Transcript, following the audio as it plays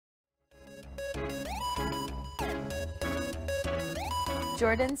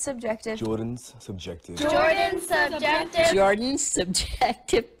Jordan's subjective. Jordan's subjective. Jordan's subjective. Jordan's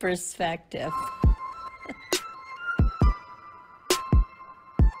subjective perspective.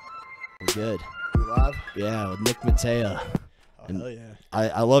 We're good. We live? Yeah, with Nick Mataya. Oh, hell yeah.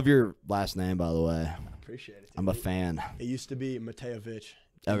 I love your last name, by the way. Appreciate it. Dude. I'm a fan. It used to be Matayevich.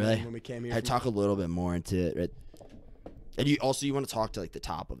 Oh, really? When we came here. I talk a little bit more into it. Right? And you want to talk to like the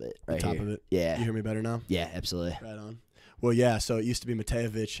top of it, right? The top here. of it? Yeah. You hear me better now? Yeah, absolutely. Right on. Well, yeah, so it used to be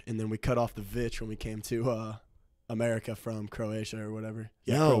Matayevich, and then we cut off the Vich when we came to America from Croatia or whatever.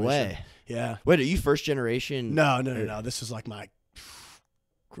 Yeah, no Croatia. way. Yeah. Wait, are you first generation? No. This is like my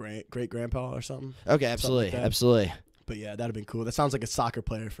great-grandpa or something. Okay, absolutely. Like absolutely. But yeah, that'd have been cool. That sounds like a soccer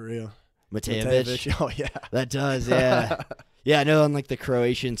player for real. Matayevich. Oh, yeah. That does, yeah. Yeah, I know on like the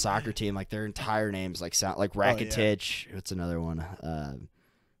Croatian soccer team, like their entire names like sound like Rakitic. Oh, yeah. What's another one?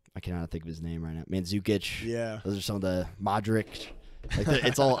 I cannot think of his name right now. Mandzukic. Yeah. Those are some of the Modric. Like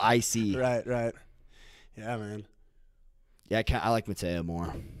it's all IC. Right. Yeah, man. Yeah, I like Mateo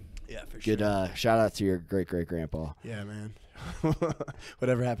more. Yeah, for sure. Good shout out to your great-great-grandpa. Yeah, man.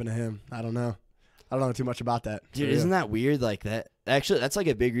 Whatever happened to him? I don't know. I don't know too much about that. Dude, isn't that weird? Like that. Actually, that's like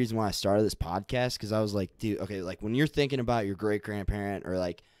a big reason why I started this podcast, because I was like, dude, okay, like when you're thinking about your great-grandparent or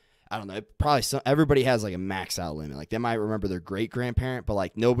like, I don't know, probably everybody has like a max out limit. Like they might remember their great-grandparent, but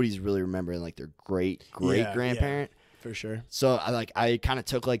like nobody's really remembering like their great-great-grandparent. Yeah, for sure. So I kind of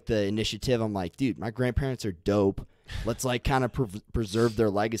took like the initiative. I'm like, dude, my grandparents are dope. Let's like kind of preserve their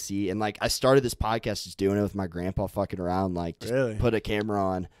legacy. And like I started this podcast just doing it with my grandpa fucking around, like just put a camera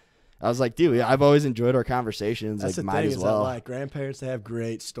on. I was like, dude, I've always enjoyed our conversations. That's like, the might thing as is well. that, like, grandparents, they have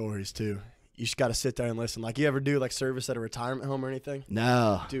great stories, too. You just got to sit there and listen. Like, you ever do, like, service at a retirement home or anything?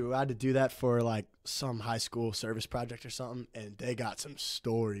 No. Dude, I had to do that for, like, some high school service project or something, and they got some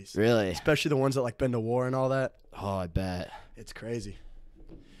stories. Really? Especially the ones that, like, been to war and all that. Oh, I bet. It's crazy.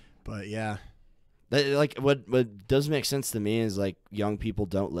 But, yeah. Like, what does make sense to me is, like, young people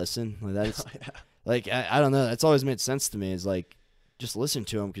don't listen. Like, that's, like, I don't know. That's always made sense to me is, like, just listen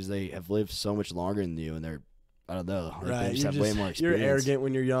to them because they have lived so much longer than you, and they're, I don't know, like right. They just have way more experience. You're arrogant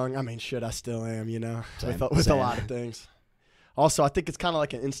when you're young. I mean, shit, I still am, you know, Same. with a lot of things. Also, I think it's kind of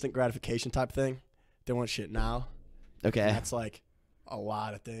like an instant gratification type thing. They want shit now. Okay. And that's like a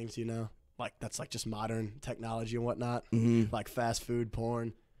lot of things, you know, like that's like just modern technology and whatnot, like fast food,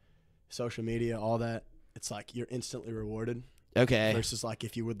 porn, social media, all that. It's like you're instantly rewarded. Okay. Versus like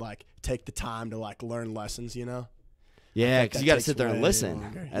if you would like take the time to like learn lessons, you know. Yeah, because you got to sit there and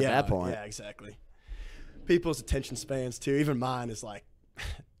listen at that point. Yeah, exactly. People's attention spans, too. Even mine is like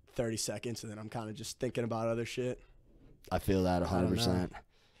 30 seconds, and then I'm kind of just thinking about other shit. I feel that 100%.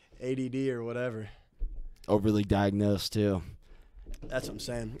 ADD or whatever. Overly diagnosed, too. That's what I'm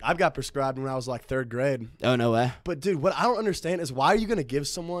saying. I've got prescribed when I was like 3rd grade. Oh, no way. But, dude, what I don't understand is why are you going to give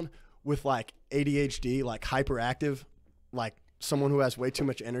someone with like ADHD, like hyperactive, like someone who has way too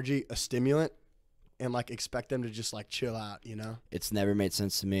much energy, a stimulant? And, like, expect them to just, like, chill out, you know? It's never made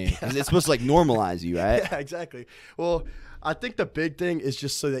sense to me. It's supposed to, like, normalize you, right? Yeah, exactly. Well, I think the big thing is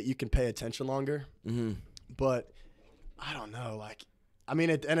just so that you can pay attention longer. But I don't know. Like, I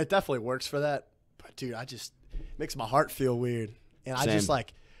mean, it definitely works for that. But, dude, it makes my heart feel weird. And I just,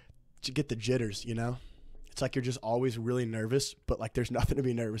 like, get the jitters, you know? It's like you're just always really nervous, but, like, there's nothing to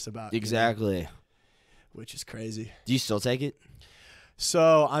be nervous about. Exactly. You know? Which is crazy. Do you still take it?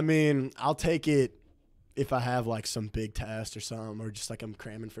 So, I mean, I'll take it if I have like some big test or something, or just like I'm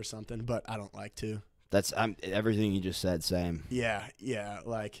cramming for something, but I don't like to. That's everything you just said, same. Yeah.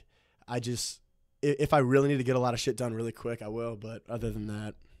 Like if I really need to get a lot of shit done really quick, I will. But other than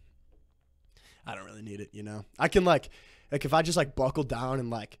that, I don't really need it, you know? I can like if I just like buckle down and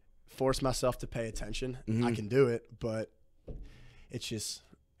like force myself to pay attention, I can do it, but it's just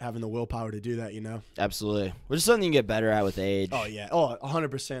having the willpower to do that, you know? Absolutely. Which is something you get better at with age. Oh, yeah. Oh,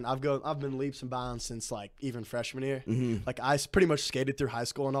 100%. I've been leaps and bounds since, like, even freshman year. Like, I pretty much skated through high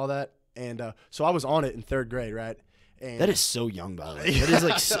school and all that. And so I was on it in 3rd grade, right? And that is so young, by the way. That is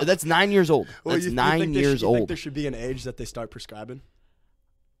like that's 9 years old. Well, that's you 9 years old. You think there should be an age that they start prescribing?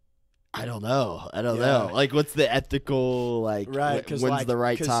 I don't know. Like, what's the ethical, like, when's like, the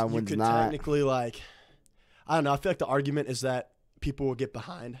right time, when's not? Technically, like, I don't know. I feel like the argument is that people will get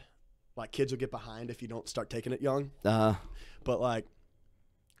behind. Like, kids will get behind if you don't start taking it young. But, like,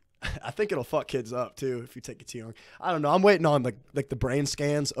 I think it'll fuck kids up, too, if you take it too young. I don't know. I'm waiting on, the brain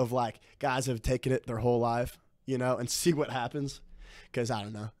scans of, like, guys who have taken it their whole life, you know, and see what happens. Because, I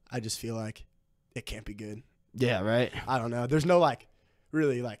don't know. I just feel like it can't be good. Yeah, right? I don't know. There's no, like,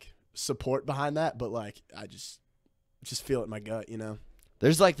 really, like, support behind that. But, like, I just feel it in my gut, you know.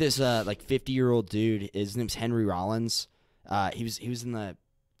 There's, like, this, 50-year-old dude. His name's Henry Rollins. He was in the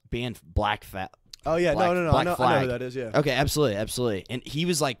band Black Fat. Oh yeah, Black, no. Black I know Flag. who that is. Yeah. Okay, absolutely. And he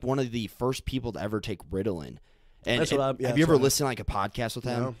was like one of the first people to ever take Ritalin. And, That's what and I- yeah, have you that's ever what I- listened to like a podcast with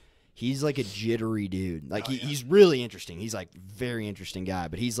him? No. He's like a jittery dude. Like Oh, yeah. he's really interesting. He's like very interesting guy,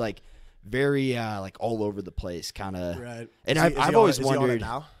 but he's like very like all over the place kind of. Right. And Is he I've on always it- is he on it wondered.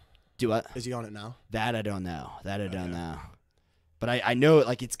 now? Do what? Is he on it now? That I don't know. That I don't Okay. know. But I know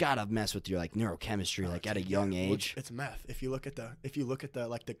like it's gotta mess with your like neurochemistry like at a young Well, age. it's meth. If you look at the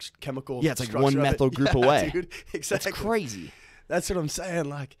like the chemical. Yeah, it's like structure one of it. methyl group Yeah, away. Dude, exactly. That's crazy. That's what I'm saying.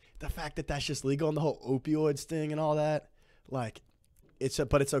 Like the fact that that's just legal and the whole opioids thing and all that. Like,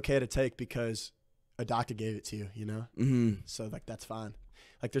 but it's okay to take because a doctor gave it to you. You know. Mm-hmm. So like that's fine.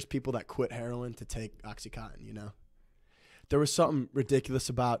 Like there's people that quit heroin to take OxyContin. You know. There was something ridiculous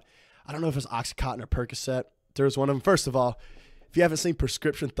about. I don't know if it was OxyContin or Percocet. There was one of them. First of all, if you haven't seen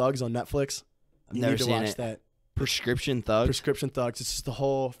Prescription Thugs on Netflix, I've you never need to seen watch it. that. Prescription Thug. Prescription Thugs. It's just the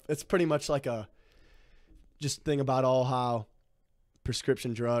whole. It's pretty much like a just thing about all how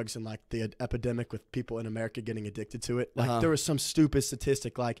prescription drugs and like the epidemic with people in America getting addicted to it. Like there was some stupid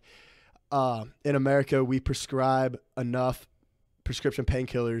statistic like in America we prescribe enough prescription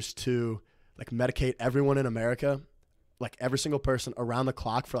painkillers to like medicate everyone in America, like every single person around the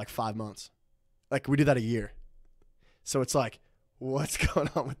clock for like 5 months. Like we do that a year. So it's like, what's going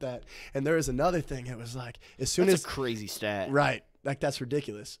on with that? And there is another thing. It was like, as soon That's as a crazy stat. right, like that's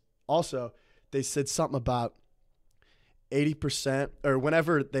ridiculous. Also, they said something about 80% or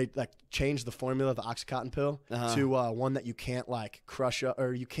whenever they like change the formula of the OxyContin pill to one that you can't like crush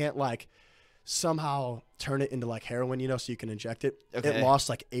or you can't like somehow turn it into like heroin, you know, so you can inject it. Okay. It lost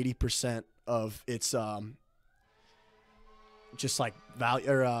like 80% of its just like value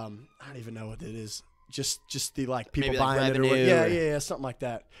or I don't even know what it is. Just the like people Maybe, like, buying it or revenue yeah, or- yeah, something like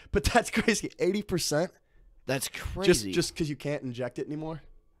that. But that's crazy. 80%. That's crazy. Just because you can't inject it anymore.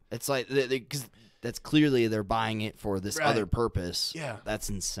 It's like because that's clearly they're buying it for this Right. other purpose. Yeah. That's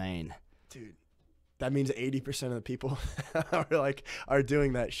insane. Dude, that means 80% of the people are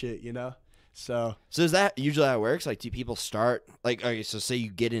doing that shit, you know? So is that usually how it works? Like, do people start like okay? So say you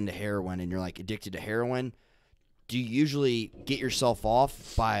get into heroin and you're like addicted to heroin. Do you usually get yourself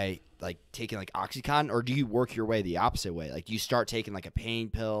off by like taking like OxyContin, or do you work your way the opposite way? Like, do you start taking like a pain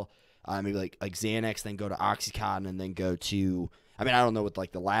pill, maybe like Xanax, then go to OxyContin, and then go to I mean, I don't know what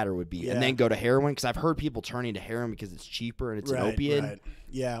like the latter would be, Yeah. and then go to heroin because I've heard people turning to heroin because it's cheaper and it's an opiate. Right.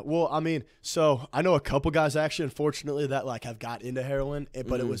 Yeah. Well, I mean, so I know a couple guys actually, unfortunately, that like have got into heroin,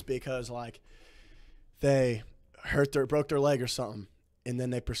 but it was because like they broke their leg or something, and then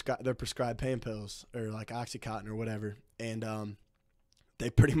they're prescribed pain pills or like OxyContin or whatever, and they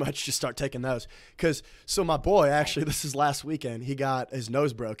pretty much just start taking those. So my boy actually, this is last weekend, he got his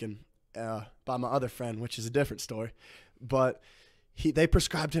nose broken by my other friend, which is a different story, but they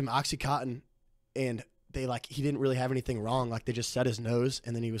prescribed him OxyContin, and he didn't really have anything wrong. Like they just set his nose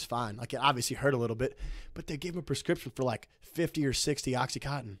and then he was fine. Like it obviously hurt a little bit, but they gave him a prescription for like 50 or 60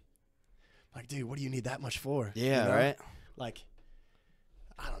 OxyContin. Like, dude, what do you need that much for? Yeah, You know? right. Like,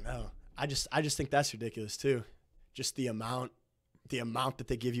 I don't know. I just think that's ridiculous too. Just the amount that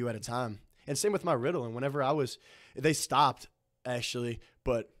they give you at a time. And same with my Ritalin. Whenever they stopped actually,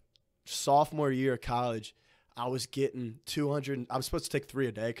 but sophomore year of college, I was getting 200. I was supposed to take 3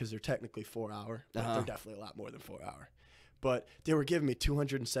 a day because they're technically 4 hour, but they're definitely a lot more than 4 hour. But they were giving me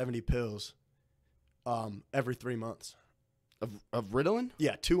 270 pills every 3 months. Of Ritalin?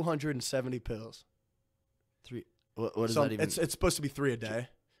 Yeah, 270 pills. What does So that even? it's supposed to be 3 a day,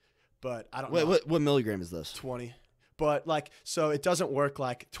 but I don't know. What milligram is this? 20. But so it doesn't work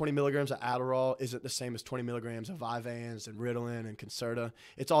like 20 milligrams of Adderall isn't the same as 20 milligrams of Vyvanse and Ritalin and Concerta.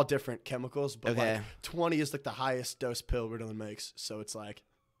 It's all different chemicals, but Okay. like 20 is like the highest dose pill Ritalin makes. So it's like,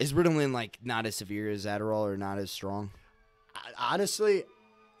 Is Ritalin like not as severe as Adderall or not as strong? honestly,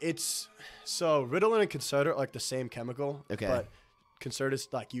 so Ritalin and Concerta are like the same chemical. Okay. But Concerta's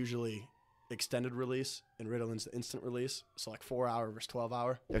like usually extended release and Ritalin's the instant release. So like 4 hour versus 12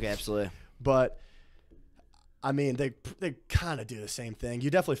 hour. Okay, absolutely. But I mean, they kind of do the same thing.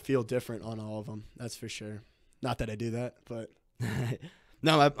 You definitely feel different on all of them. That's for sure. Not that I do that, but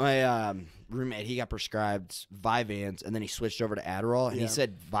No, my roommate, he got prescribed Vyvanse, and then he switched over to Adderall, and Yeah. he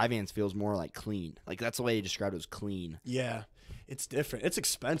said Vyvanse feels more like clean. Like, that's the way he described it, was clean. yeah, it's different. It's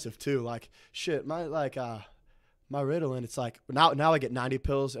expensive too. Like shit, my Ritalin, it's like now I get 90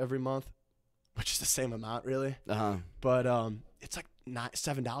 pills every month, which is the same amount really. But it's like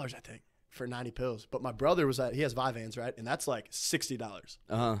 $7 I think for 90 pills. But my brother he has Vyvanse, right? And that's like $60.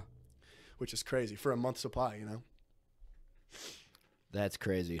 Which is crazy for a month supply, you know? That's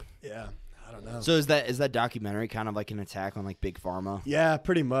crazy. Yeah. I don't know. So is that documentary kind of like an attack on like big pharma? Yeah,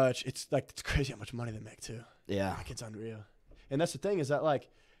 pretty much. It's crazy how much money they make too. Yeah. Like it's unreal. And that's the thing is that like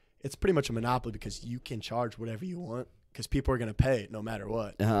it's pretty much a monopoly because you can charge whatever you want because people are going to pay no matter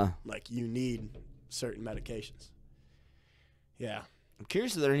what. Like you need certain medications. Yeah. I'm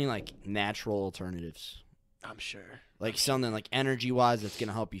curious if there are any like natural alternatives. I'm sure. Like something like energy wise that's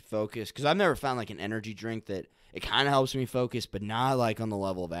gonna help you focus. Because I've never found like an energy drink that it kind of helps me focus, but not like on the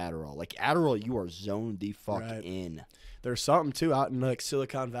level of Adderall. Like Adderall, you are zoned the fuck in. There's something too out in like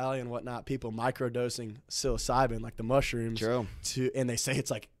Silicon Valley and whatnot. People microdosing psilocybin, like the mushrooms. True. And they say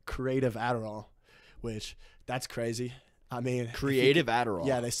it's like creative Adderall, which that's crazy. I mean, creative Adderall.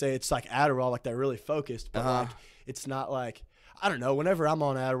 Yeah, they say it's like Adderall, like they're really focused, but like it's not like. I don't know. Whenever I'm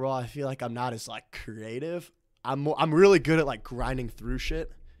on Adderall, I feel like I'm not as like creative. I'm really good at like grinding through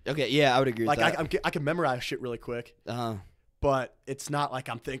shit. Okay, yeah, I would agree with that. Like I can memorize shit really quick. But it's not like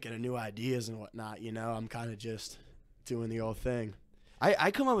I'm thinking of new ideas and whatnot. You know, I'm kind of just doing the old thing.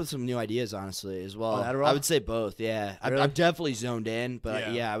 I come up with some new ideas honestly as well. Adderall? I would say both. Yeah, Really? I'm definitely zoned in,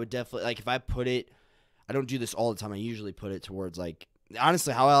 but Yeah. I would definitely like if I put it. I don't do this all the time. I usually put it towards like.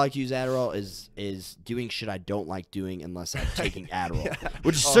 Honestly, how I like to use Adderall is doing shit I don't like doing unless I'm taking Adderall,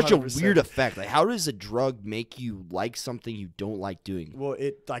 which is such a 100%. weird effect. Like, how does a drug make you like something you don't like doing? Well,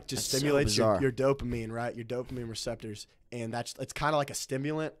 it like just That's stimulates so your dopamine, right? Your dopamine receptors, and it's kind of like a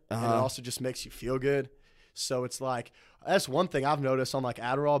stimulant, and it also just makes you feel good. So it's like that's one thing I've noticed on like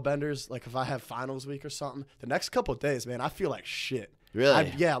Adderall benders. Like if I have finals week or something, the next couple of days, man, I feel like shit.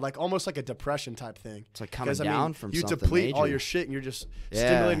 Really? Yeah, like almost like a depression type thing. It's like coming down from you something deplete all major. your shit and you're just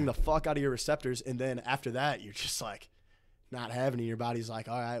stimulating the fuck out of your receptors, and then after that, you're just like not having it. Your body's like,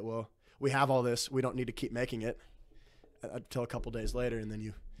 all right, well, we have all this. We don't need to keep making it until a couple days later, and then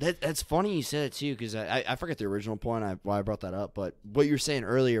you. That's funny you said it too, because I forget the original point why I brought that up, but what you were saying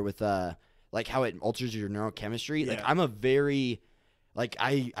earlier with like how it alters your neurochemistry. Yeah. Like I'm a very like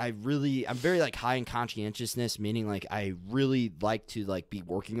I'm very like high in conscientiousness, meaning like I really like to like be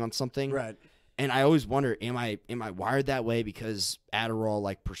working on something. Right. And I always wonder, am I wired that way because Adderall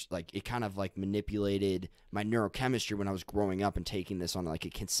like it kind of like manipulated my neurochemistry when I was growing up and taking this on like a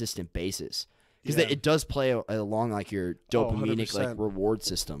consistent basis. Because it does play along like your dopaminic like reward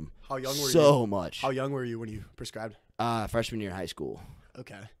system. How young were you? So much. How young were you when you prescribed? Freshman year in high school.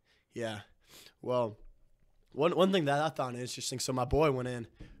 Okay. Yeah. Well, one thing that I found interesting. So my boy went in,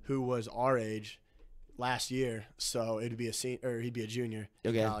 who was our age, last year. So it'd be he'd be a junior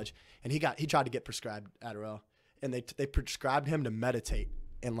in college, and he tried to get prescribed Adderall, and they prescribed him to meditate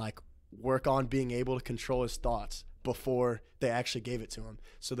and like work on being able to control his thoughts before they actually gave it to him.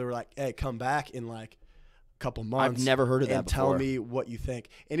 So they were like, "Hey, come back in like a couple months. I've never heard of that and before. Tell me what you think."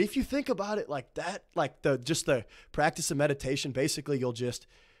 And if you think about it like that, like the practice of meditation, basically you'll just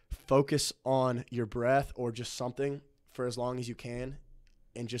focus on your breath or just something for as long as you can,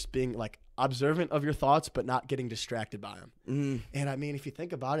 and just being like observant of your thoughts, but not getting distracted by them. And I mean, if you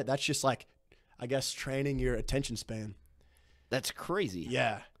think about it, that's just like, I guess, training your attention span. That's crazy.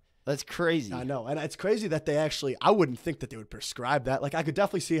 Yeah. That's crazy. I know. And it's crazy that they actually, I wouldn't think that they would prescribe that. Like, I could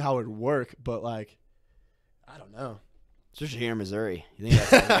definitely see how it would work, but like, I don't know. Especially here in Missouri. You think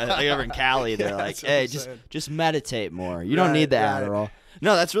that's like over in Cali, they're like, hey, just meditate more. You don't need the Adderall.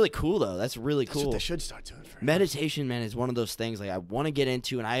 No, that's really cool, though. That's really cool. That's what they should start doing. Meditation, man, is one of those things like I want to get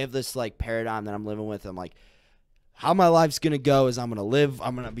into, and I have this like paradigm that I'm living with. I'm like, how my life's going to go is I'm going to live.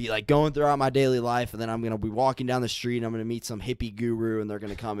 I'm going to be like going throughout my daily life, and then I'm going to be walking down the street, and I'm going to meet some hippie guru, and they're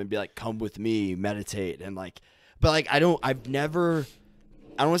going to come and be like, come with me, meditate. And like, but like, I don't want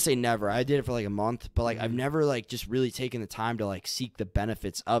to say never. I did it for like a month, but like I've never like just really taken the time to like seek the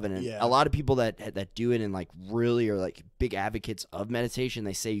benefits of it. And a lot of people that do it and like really are like big advocates of meditation,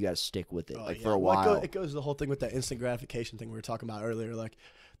 they say you got to stick with it for a while. Well, it goes the whole thing with that instant gratification thing we were talking about earlier, like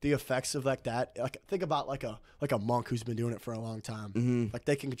the effects of like that. Like think about like a monk who's been doing it for a long time. Like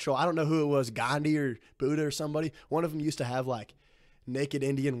they can control. I don't know who it was, Gandhi or Buddha or somebody. One of them used to have like naked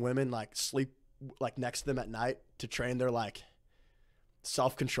Indian women like sleep like next to them at night to train their like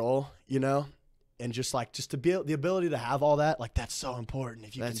self-control, you know, and just to be the ability to have all that, like that's so important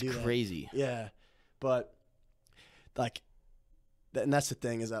if you can do that. That's crazy. Yeah, but like, and that's the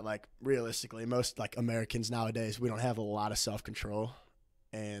thing is that like realistically, most like Americans nowadays, we don't have a lot of self-control,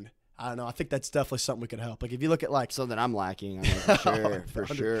 and I don't know. I think that's definitely something we could help. Like if you look at like something I'm lacking, I mean, for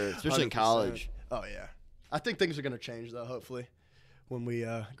sure, especially in college. Oh yeah, I think things are gonna change though. Hopefully, when we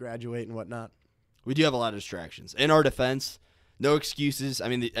graduate and whatnot. We do have a lot of distractions. In our defense. No excuses. I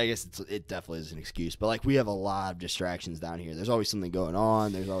mean, I guess it definitely is an excuse, but like we have a lot of distractions down here. There's always something going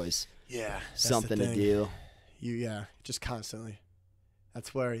on. There's always something to do. Just constantly.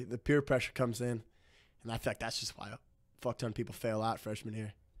 That's where the peer pressure comes in. And I feel like that's just why a fuck ton of people fail out freshman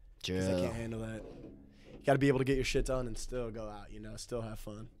year. Because they can't handle that. You got to be able to get your shit done and still go out, still have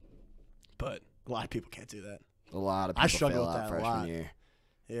fun. But a lot of people can't do that. A lot of people struggle fail with out that freshman a lot. year.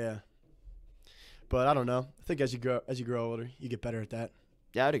 Yeah. But I don't know. I think as you grow older, you get better at that.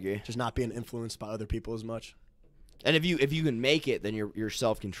 Yeah, I'd agree. Just not being influenced by other people as much. And if you can make it, then your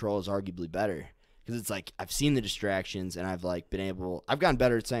self-control is arguably better. Because it's like I've seen the distractions and I've gotten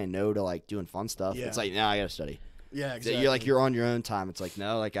better at saying no to like doing fun stuff. Yeah. It's like, no, I got to study. Yeah, So exactly. you're on your own time. It's like,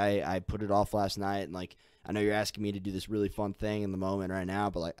 no, like I put it off last night and like I know you're asking me to do this really fun thing in the moment right now,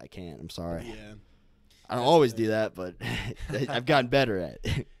 but like I can't. I'm sorry. Yeah. I don't always do that, but I've gotten better at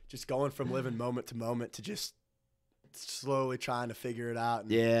it. Just going from living moment to moment to just slowly trying to figure it out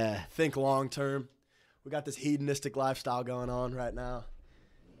and Yeah. think long term. We got this hedonistic lifestyle going on right now.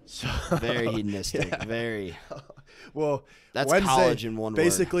 So Very hedonistic. Yeah. Very. Well, That's Wednesday, college in one word.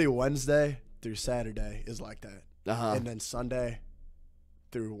 basically Wednesday through Saturday is like that. Uh-huh. And then Sunday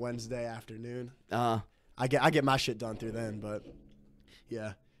through Wednesday afternoon. Uh-huh. I get my shit done through then, but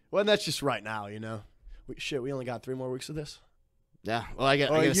yeah. Well, and that's just right now, we only got 3 more weeks of this. Yeah. Well, I got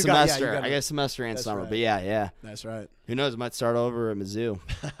Oh, a you got- semester. yeah, you got I got a semester and That's summer. right. But yeah. That's right. Who knows? It might start over at Mizzou.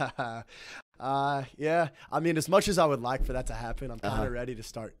 Yeah. I mean, as much as I would like for that to happen, I'm kind of Uh-huh. ready to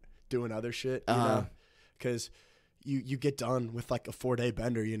start doing other shit, Uh-huh. because you get done with like a 4-day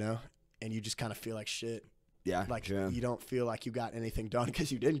bender, and you just kind of feel like shit. Yeah. Like true. you don't feel like you got anything done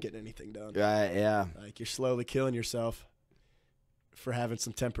because you didn't get anything done. Right. Yeah. Like you're slowly killing yourself for having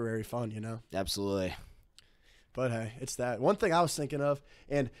some temporary fun, Absolutely. But hey, it's that. One thing I was thinking of,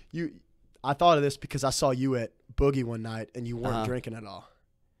 and I thought of this because I saw you at Boogie one night and you weren't Uh-huh. drinking at all.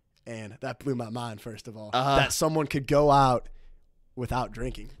 And that blew my mind, first of all. Uh-huh. That someone could go out without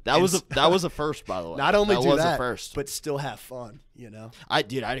drinking. That And was a first, by the way. Not only that do was that, a first, but still have fun, I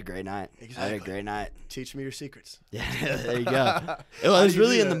had a great night. I had Exactly. a great night. Teach me your secrets. Yeah, there you go. I How was do you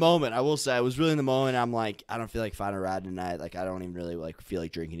really do in the that? moment. I will say, I was really in the moment. I'm like, I don't feel like finding a ride tonight. Like, I don't even really like feel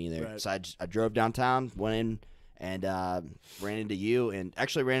like drinking either. Right. So I drove downtown, went in, and ran into you, and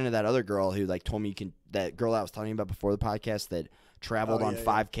actually ran into that other girl who like told me that girl I was telling you about before the podcast that traveled Oh, on yeah,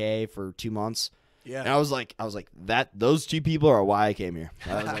 5K for 2 months. Yeah. And I was like that. Those 2 people are why I came here.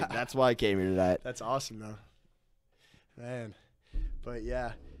 I was like, that's why I came here tonight. That's awesome, though. Man. But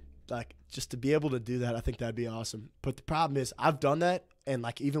yeah, like just to be able to do that, I think that'd be awesome. But the problem is I've done that, and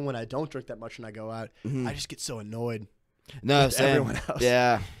like even when I don't drink that much and I go out, Mhm. I just get so annoyed. No, with same. everyone else.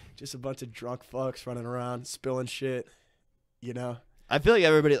 Yeah. Just a bunch of drunk fucks running around, spilling shit, I feel like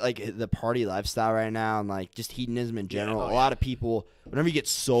everybody, like the party lifestyle right now, and like just hedonism in general. A lot of people, whenever you get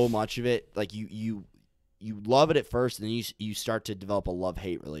so much of it, like you love it at first, and then you start to develop a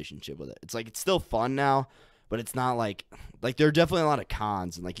love-hate relationship with it. It's like it's still fun now, but it's not like there are definitely a lot of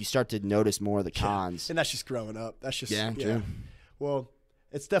cons, and like you start to notice more of the cons. And that's just growing up. That's just True. Well,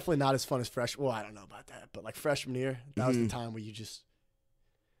 it's definitely not as fun as Well, I don't know about that, but like freshman year, that was the time where you just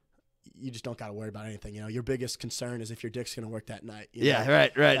don't got to worry about anything. Your biggest concern is if your dick's gonna work that night. Yeah,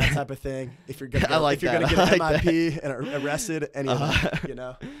 right. That type of thing. If you're gonna I like if you're that. gonna get I like MIP and arrested, any of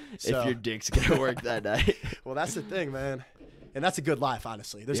that, So, If your dick's gonna work that night. well, that's the thing, man. And that's a good life,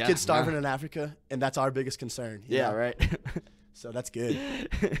 honestly. There's Yeah, kids starving in Africa, and that's our biggest concern. you Yeah, know? right. So that's good.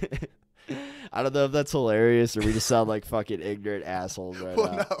 I don't know if that's hilarious or we just sound like fucking ignorant assholes right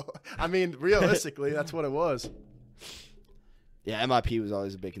Well, now. no. I mean, realistically, that's what it was. Yeah, MIP was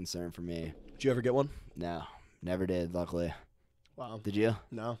always a big concern for me. Did you ever get one? No, never did, luckily. Wow. Did you?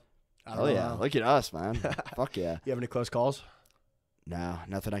 No. I don't Oh, know yeah. how. Look at us, man. Fuck yeah. You have any close calls? No,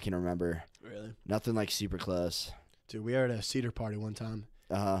 nothing I can remember. Really? Nothing like super close. Dude, we were at a cedar party one time,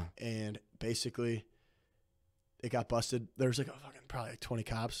 Uh-huh. and basically it got busted. There was probably 20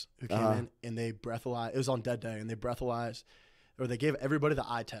 cops who came Uh-huh. in, and they breathalyzed. It was on dead day, and they breathalyzed, or they gave everybody the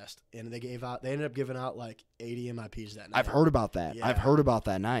eye test, and they ended up giving out like 80 MIPs that night. I've heard about that. Yeah. I've heard about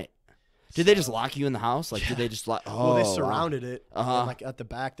that night. Did they just lock you in the house? Like, did they just lock? Oh, Well, they wow. surrounded it. Uh-huh. And like at the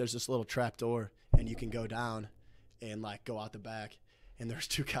back, there's this little trap door, and you can go down and like go out the back. And there's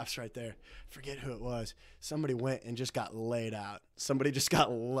 2 cops right there. Forget who it was. Somebody went and just got laid out. Somebody just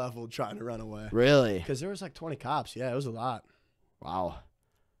got leveled trying to run away. Really? Because there was like 20 cops. Yeah, it was a lot. Wow.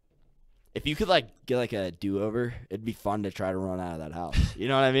 If you could like get like a do-over, it'd be fun to try to run out of that house. You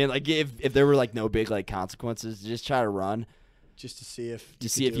know what I mean? Like if there were like no big like consequences, just try to run Just to see if to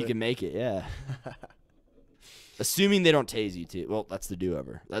see if you can make it. Yeah. Assuming they don't tase you too. Well, that's the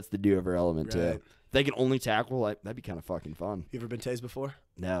do-over. That's the do-over element Right. too. If they can only tackle, like, that'd be kind of fucking fun. You ever been tased before?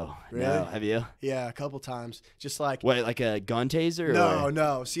 No. Really? No. Have you? Yeah, a couple times. Just like Wait, like a gun taser?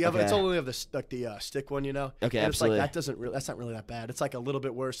 no. See, Okay. it's only of the stick one, you know. Okay, and absolutely. It's like that's not really that bad. It's like a little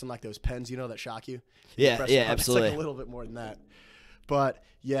bit worse than like those pens, you know, that shock you. Yeah, press yeah, the button. absolutely. It's like a little bit more than that. But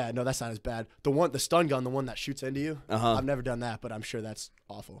yeah, no, that's not as bad. The stun gun, the one that shoots into you. Uh-huh. I've never done that, but I'm sure that's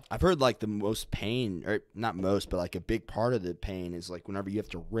awful. I've heard like the most pain, or not most, but like a big part of the pain is like whenever you have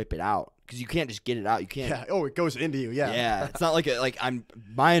to rip it out because you can't just get it out. You can't. Yeah. Oh, it goes into you. Yeah. Yeah. It's not like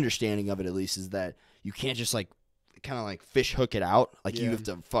my understanding of it at least is that you can't just like kind of like fish hook it out. Like you Yeah. have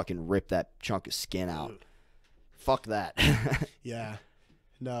to fucking rip that chunk of skin out. Fuck that. Yeah.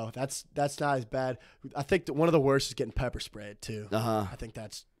 No, that's not as bad. I think one of the worst is getting pepper sprayed too. Uh-huh. I think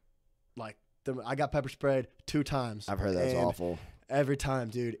that's like I got pepper sprayed 2 times. I've heard that's and awful. Every time,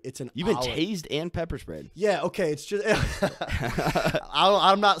 dude, it's an You've been hour. tased and pepper sprayed. Yeah, okay, it's just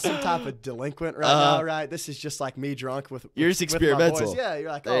I'm not some type of delinquent right now, right? This is just like me drunk with You're just with my experimental. boys. Yeah, you're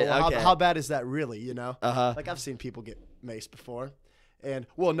like, oh, Hey, well, okay. how bad is that really? You know, Uh-huh. like I've seen people get maced before, and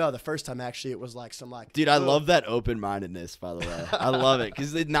well, no, the first time actually it was like some like. Dude, I love that open-mindedness, by the way. I love it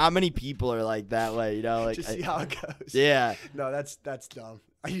because not many people are like that way, you know? Like, Just see how it goes. yeah. No, that's dumb.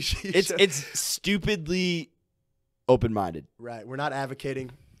 You should- It's stupidly open-minded. right. We're not advocating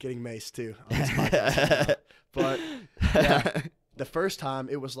getting maced too, on this podcast, no. But yeah, the first time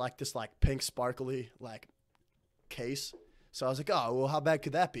it was like this like pink sparkly like case. So I was like, oh well, how bad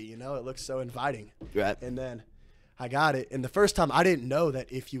could that be? You know, it looks so inviting. Right. And then I got it, and the first time I didn't know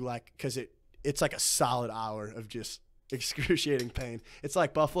that if you like, because it's like a solid hour of just excruciating pain. It's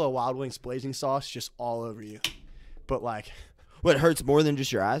like Buffalo Wild Wings blazing sauce just all over you. But like, What, it hurts more than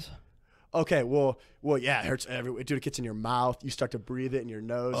just your eyes? okay, well, yeah, it hurts everywhere. Dude, it gets in your mouth. You start to breathe it in your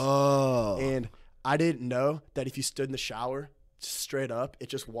nose. Oh. And I didn't know that if you stood in the shower straight up, it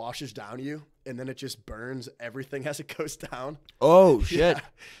just washes down you, and then it just burns everything as it goes down. Oh, shit. Yeah.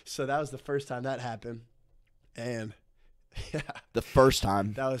 So that was the first time that happened. And yeah, The first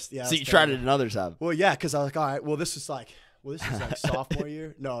time. that was, yeah. So that you was tried it terrible. another time. Well, yeah, because I was like, all right, this is like sophomore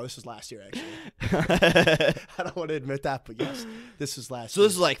year. No, this was last year, actually. I don't want to admit that, but yes, this was last So year.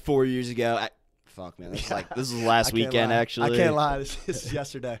 this is like 4 years ago. Fuck, man. This is last I can't weekend, lie. actually. I can't lie. This is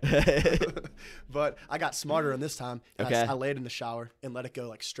yesterday. But I got smarter on this time. Okay. I laid in the shower and let it go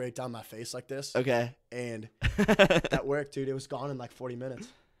like straight down my face like this. Okay. And that worked, dude. It was gone in like 40 minutes.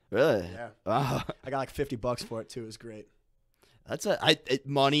 Really? Yeah. Wow. I got like $50 for it too. It was great. That's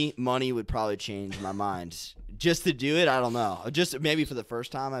money would probably change my mind. Just to do it, I don't know. Just maybe for the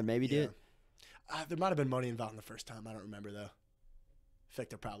first time, I'd maybe do Yeah. it. There might have been money involved in the first time. I don't remember though. I think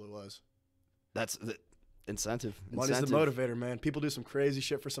there probably was. That's the incentive. Money's the motivator, man. People do some crazy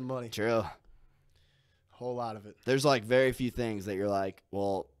shit for some money. True. A whole lot of it. There's like very few things that you're like,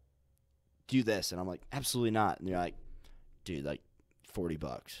 well, do this, and I'm like, absolutely not. And you're like, dude, like $40.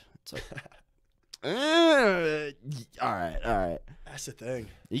 It's like, all right. That's the thing.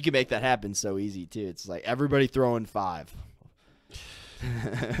 You can make that happen so easy too. It's like everybody throwing 5.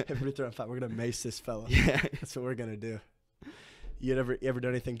 Everybody throwing 5. We're gonna mace this fella. Yeah. That's what we're gonna do. You ever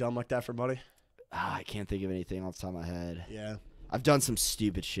done anything dumb like that for money? I can't think of anything off the top of my head. Yeah. I've done some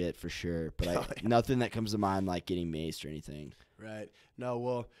stupid shit for sure, but Oh, yeah. nothing that comes to mind like getting maced or anything. Right. No.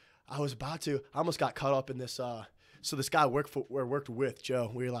 Well, I was about to. I almost got caught up in this. So this guy worked with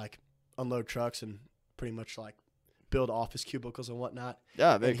Joe. We were like unload trucks and pretty much like build office cubicles and whatnot.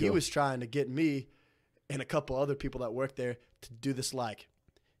 Yeah, very And cool. he was trying to get me and a couple other people that work there to do this. Like,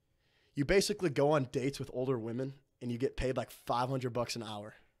 you basically go on dates with older women and you get paid like $500 an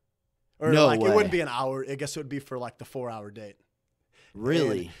hour. Or No like way. it wouldn't be an hour. I guess it would be for like the 4-hour date.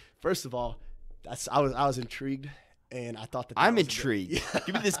 Really? And first of all, I was intrigued, and I thought that I'm was a good- intrigued. Yeah.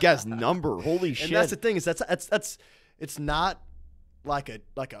 Give me this guy's number. Holy shit. And that's the thing is that's it's not like a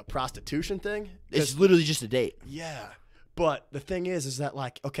prostitution thing. It's literally just a date. Yeah, but the thing is that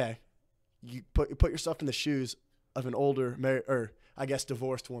like, okay, you put yourself in the shoes of an older or I guess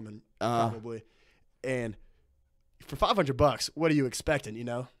divorced woman probably, and for $500, what are you expecting? You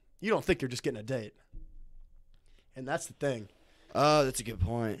know, you don't think you're just getting a date, and that's the thing. Oh, that's a good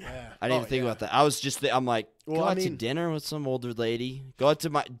point. Yeah. I didn't even think about that. I was just, I'm like, Well, go I out to mean- dinner with some older lady. Go out to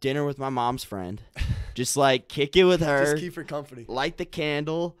my dinner with my mom's friend. Just like kick it with her. Just keep her company. Light the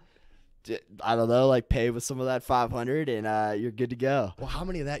candle. I don't know, like pay with some of that 500 and you're good to go. Well, how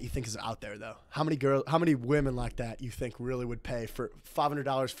many of that you think is out there though? How many women like that you think really would pay for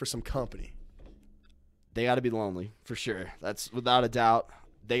 $500 for some company? They got to be lonely for sure. That's without a doubt.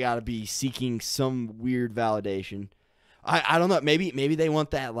 They got to be seeking some weird validation. I don't know. Maybe they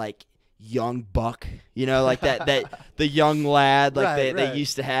want that like young buck, you know, like that the young lad, like Right, they right.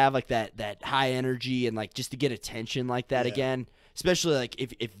 used to have, like that high energy and like just to get attention like that Yeah. again. Especially like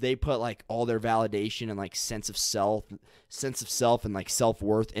if they put like all their validation and like sense of self and like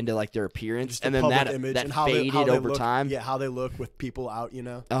self-worth into like their appearance, Just and the then public that image that and how faded they over look, time. Yeah, how they look with people out, you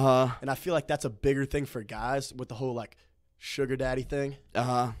know. And I feel like that's a bigger thing for guys with the whole like sugar daddy thing,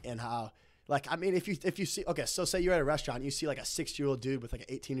 and how like I mean if you see so say you're at a restaurant and you see like a 6-year-old dude with like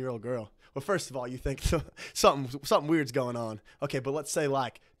an 18-year-old girl. Well, first of all, you think something weird's going on. Okay, but let's say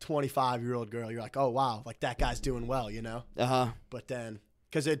like 25-year-old girl, you're like, oh wow, like that guy's doing well, you know. But then.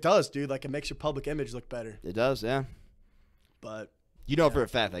 Because it does, dude. Like, it makes your public image look better. It does, yeah. But you know for a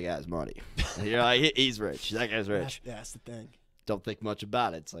fact that guy has money. You're like, he's rich. That guy's rich. That's the thing. Don't think much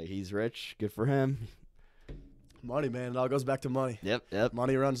about it. It's like, he's rich. Good for him. Money, man. It all goes back to money. Yep.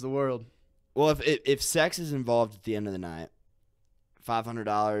 Money runs the world. Well, if sex is involved at the end of the night,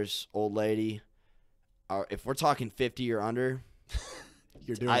 $500, old lady, or if we're talking 50 or under...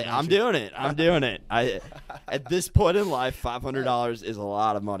 You're doing it. I'm doing it. I'm doing it. At this point in life, $500 is a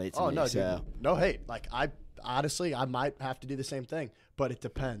lot of money to me. No, so. dude. No hate. Like, I might have to do the same thing, but it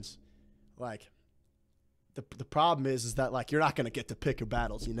depends. Like, the problem is that, like, you're not going to get to pick your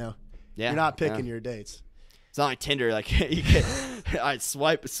battles, you know? Yeah, you're not picking your dates. It's not like Tinder. Like, you can all right,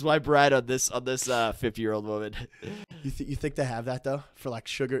 swipe right on this 50-year-old woman. You think they have that, though, for, like,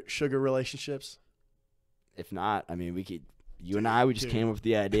 sugar relationships? If not, I mean, you and I, we just came up with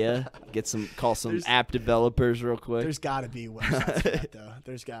the idea. Call some app developers real quick. There's got to be websites for that, though.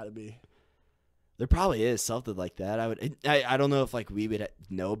 There's got to be. There probably is something like that. I don't know if like we would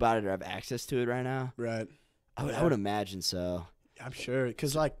know about it or have access to it right now. Right. I would imagine so. I'm sure,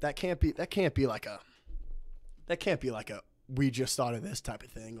 because like that can't be like a we just thought of this type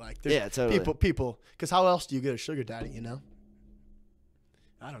of thing. Like, there's totally. people. Because how else do you get a sugar daddy? You know.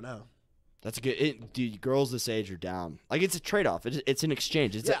 I don't know. That's a good. Dude, girls this age are down. Like, it's a trade off. It's an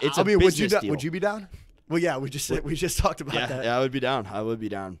exchange. It's a would business deal. Would you be down? Well, yeah, we just talked about that. Yeah, I would be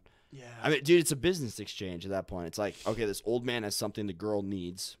down. Yeah. I mean, dude, it's a business exchange at that point. It's like, okay, this old man has something the girl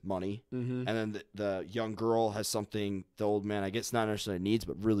needs, money, and then the young girl has something the old man, I guess, not necessarily needs,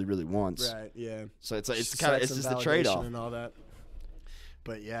 but really, really wants. Right. Yeah. So it's like it's just the trade off and all that.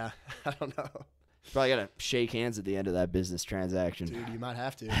 But yeah, I don't know. Probably gotta shake hands at the end of that business transaction. Dude, you might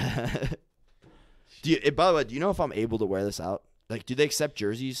have to. By the way, do you know if I'm able to wear this out? Like, do they accept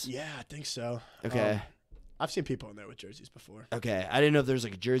jerseys? Yeah, I think so. Okay. I've seen people in there with jerseys before. Okay, I didn't know if there's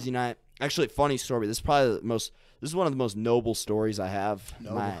like a jersey night. Actually, funny story. This is probably this is one of the most noble stories I have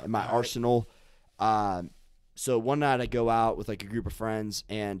in my arsenal. So one night I go out with like a group of friends,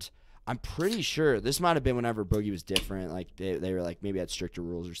 and I'm pretty sure this might have been whenever Boogie was different. Like they were like maybe had stricter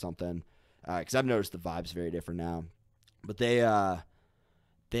rules or something. Because I've noticed the vibe's very different now. But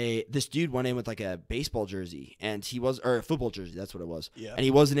this dude went in with like a baseball jersey, and or a football jersey. That's what it was. Yeah. And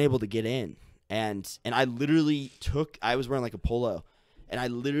he wasn't able to get in. And I literally I was wearing like a polo, and I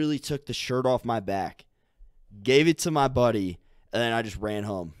literally took the shirt off my back, gave it to my buddy, and then I just ran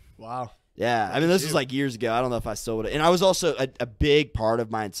home. Wow. Yeah. I mean, this was like years ago. I don't know if I still would have. And I was also a big part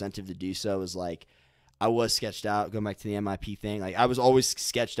of my incentive to do so was like, I was sketched out, going back to the MIP thing. Like, I was always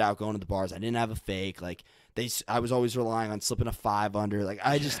sketched out going to the bars. I didn't have a fake. Like, I was always relying on slipping a 5 under. Like,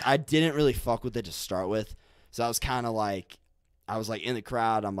 I didn't really fuck with it to start with. So I was kind of like, I was like in the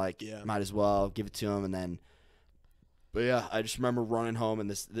crowd. I'm like, might as well give it to him. And then, but yeah, I just remember running home, and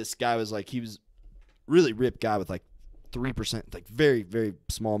this guy was like, he was really ripped guy with like 3%, like very, very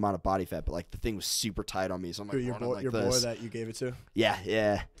small amount of body fat, but like the thing was super tight on me. So I'm like, your boy that you gave it to? Yeah.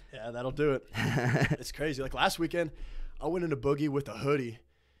 Yeah, that'll do it. It's crazy. Like last weekend, I went into Boogie with a hoodie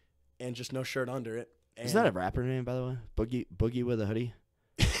and just no shirt under it. Is that a rapper name, by the way? Boogie with a hoodie?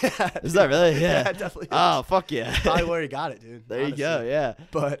 Is that really? Yeah, it definitely is. Oh, fuck yeah. Probably where he got it, dude. There honestly. You go, yeah.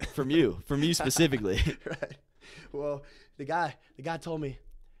 But from you specifically. Right. Well, the guy told me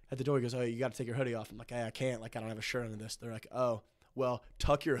at the door, he goes, "Oh, you got to take your hoodie off." I'm like, "Hey, I can't. Like, I don't have a shirt under this." They're like, "Oh, well,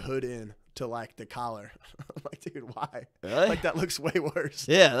 tuck your hood in to like the collar." I'm like, "Dude, why?" Really? Like, that looks way worse.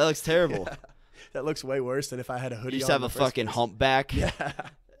 Yeah, that looks terrible. Yeah. That looks way worse than if I had a hoodie. You just have a fucking humpback. Yeah.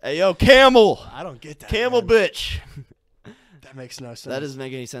 Hey, yo, camel. I don't get that. Camel, man. bitch. That makes no sense. That doesn't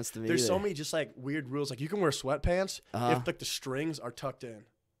make any sense to me. There's either. so many just like weird rules. Like you can wear sweatpants if like the strings are tucked in.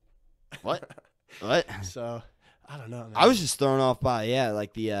 What? What? So I don't know, man. I was just thrown off by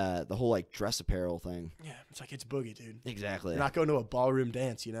like the whole like dress apparel thing. Yeah, it's like it's Boogie, dude. Exactly. You're not going to a ballroom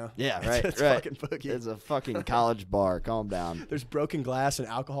dance, you know? Yeah, right. It's right. fucking Boogie. It's a fucking college bar. Calm down. There's broken glass and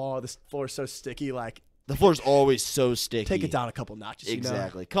alcohol. This floor is so sticky. Like the floor's always so sticky. Take it down a couple notches.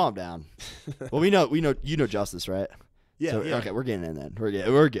 Exactly. You know? Calm down. Well, we know you know Justice, right? Yeah, So, yeah. Okay, we're getting in then. We're good.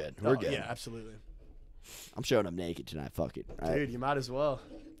 We're good. We're good. Yeah, absolutely. I'm showing up naked tonight. Fuck it. All right. Dude, you might as well.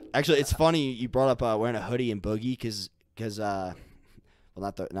 Actually, it's funny you brought up wearing a hoodie and Boogie because well,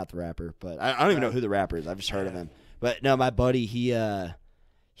 not the rapper, but I don't even know who the rapper is. I've just heard of him. But no, my buddy, he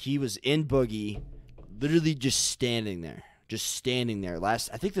was in Boogie, literally just standing there. I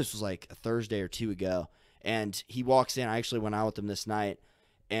think this was like a Thursday or two ago, and he walks in. I actually went out with him this night,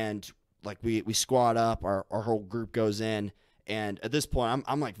 and like we squad up. Our whole group goes in, and at this point,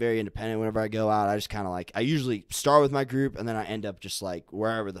 I'm like very independent. Whenever I go out, I just kind of like I usually start with my group, and then I end up just like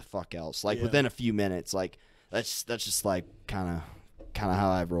wherever the fuck else. Like within a few minutes, like that's just like kind of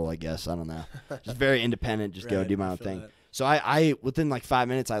how I roll, I guess. I don't know. Just very independent. Just go and do my own thing. That. So I within like 5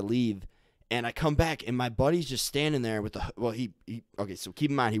 minutes I leave. And I come back, and my buddy's just standing there with okay, so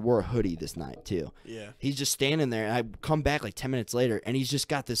keep in mind, he wore a hoodie this night, too. Yeah. He's just standing there, and I come back like 10 minutes later, and he's just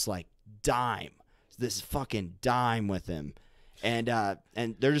got this, like, this fucking dime with him. And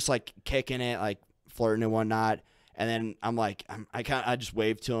they're just, like, kicking it, like, flirting and whatnot. And then I'm like, I just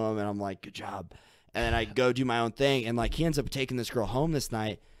wave to him, and I'm like, good job. And then I go do my own thing, and, like, he ends up taking this girl home this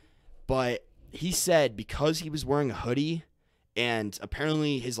night. But he said because he was wearing a hoodie, and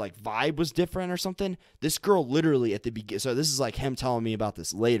apparently his like vibe was different or something. This girl literally at the beginning, so this is like him telling me about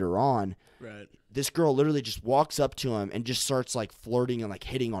this later on. Right. This girl literally just walks up to him and just starts like flirting and like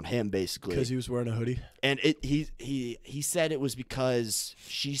hitting on him basically. Because he was wearing a hoodie. And he said it was because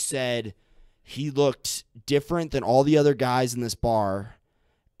she said he looked different than all the other guys in this bar,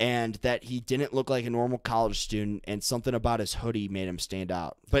 and that he didn't look like a normal college student, and something about his hoodie made him stand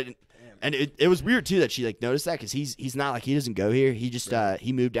out. And it was weird too that she like noticed that because he's not like he doesn't go here. He just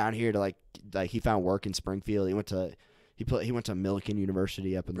he moved down here to like he found work in Springfield. He went to Millikan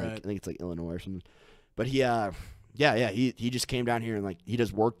University up in like I think it's like Illinois or something. But he just came down here and like he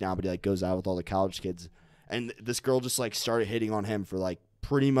does work now, but he like goes out with all the college kids. And this girl just like started hitting on him for like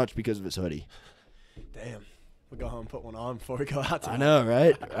pretty much because of his hoodie. Damn, we'll go home and put one on before we go out tonight. I know,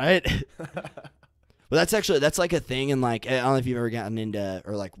 right? But that's like a thing, and like I don't know if you've ever gotten into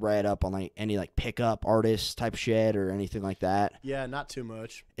or like read up on like any like pickup artist type shit or anything like that. Yeah, not too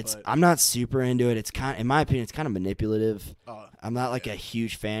much. I'm not super into it. It's kind, in my opinion, it's kind of manipulative. Oh, I'm not like a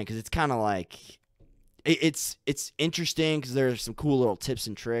huge fan because it's kind of like it's interesting because there's some cool little tips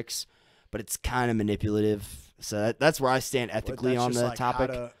and tricks, but it's kind of manipulative. So that's where I stand ethically on the like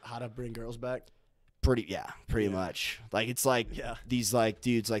topic. How to bring girls back? Pretty much. Like it's like these like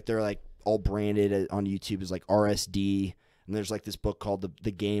dudes like they're like all branded on YouTube as like RSD, and there's like this book called the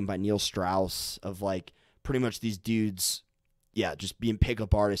Game by Neil Strauss of like pretty much these dudes just being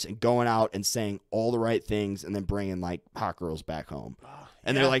pickup artists and going out and saying all the right things and then bringing like hot girls back home.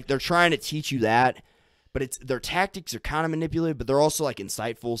 And they're trying to teach you that, but their tactics are kind of manipulative, but they're also like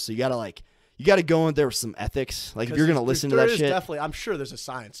insightful, so you gotta go in there with some ethics. Like if you're gonna listen to that shit, definitely, I'm sure there's a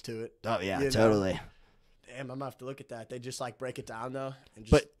science to it. Oh yeah, totally. Damn, I'm gonna have to look at that. They just like break it down though. And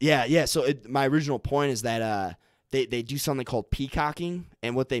just... But yeah. So my original point is that they do something called peacocking,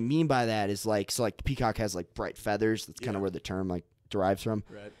 and what they mean by that is like the peacock has like bright feathers. That's kind of where the term like derives from.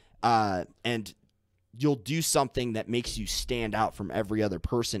 Right. And you'll do something that makes you stand out from every other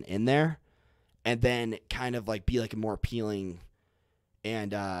person in there, and then kind of like be like a more appealing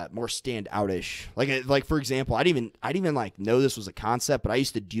and more standoutish. Like for example, I didn't even like know this was a concept, but I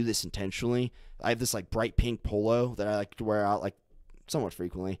used to do this intentionally. I have this like bright pink polo that I like to wear out like somewhat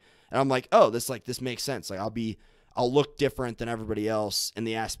frequently, and I'm like, oh, this makes sense. Like I'll look different than everybody else in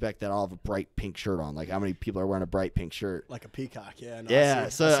the aspect that I'll have a bright pink shirt on. Like how many people are wearing a bright pink shirt? Like a peacock, yeah. No, yeah, I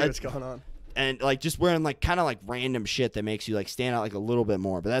see what's going on. And like just wearing like kind of like random shit that makes you like stand out like a little bit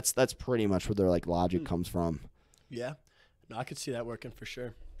more. But that's pretty much where their like logic comes from. Yeah. No, I could see that working for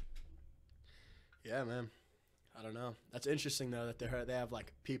sure. Yeah, man. I don't know. That's interesting though that they have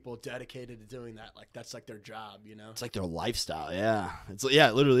like people dedicated to doing that. Like that's like their job, you know. It's like their lifestyle. Yeah,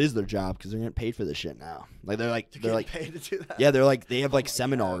 it literally is their job because they're getting paid for this shit now. Like they're like paid to do that. Yeah, they have like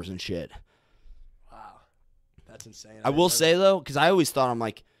seminars and shit. Wow, that's insane. I will say though, because I always thought I'm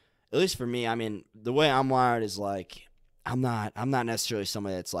like, at least for me, I mean, the way I'm wired is like I'm not necessarily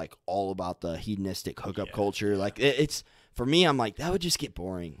somebody that's like all about the hedonistic hookup culture. Like it's. For me, I'm like, that would just get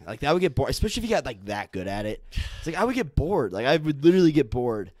boring. Like, that would get boring, especially if you got, like, that good at it. It's like, I would get bored. Like, I would literally get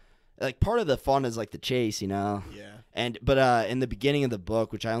bored. Like, part of the fun is, like, the chase, you know? Yeah. But in the beginning of the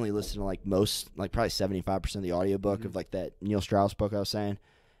book, which I only listened to, like, probably 75% of the audiobook of, like, that Neil Strauss book I was saying,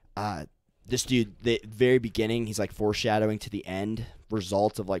 this dude, the very beginning, he's, like, foreshadowing to the end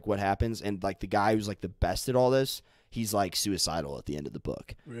results of, like, what happens. And, like, the guy who's, like, the best at all this, he's like suicidal at the end of the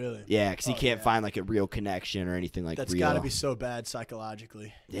book. Really? Yeah, because he can't find like a real connection or anything like that's real. That's got to be so bad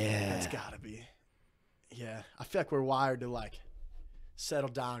psychologically. Yeah. That's got to be. Yeah, I feel like we're wired to like settle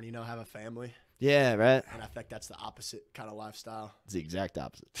down, have a family. Yeah, right. And I think that's the opposite kind of lifestyle. It's the exact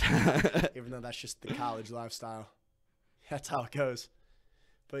opposite. Even though that's just the college lifestyle. That's how it goes.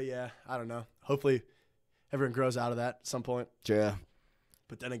 But yeah, I don't know. Hopefully everyone grows out of that at some point. True.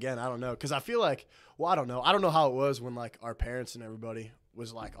 But then again, I don't know. Because I feel like, I don't know. I don't know how it was when like our parents and everybody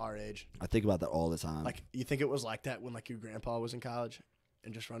was like our age. I think about that all the time. Like, you think it was like that when like your grandpa was in college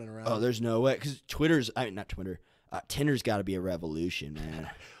and just running around? Oh, there's no way. Because not Twitter. Tinder's got to be a revolution, man.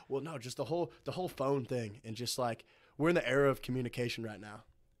 Well, no, just the whole phone thing, and just like we're in the era of communication right now.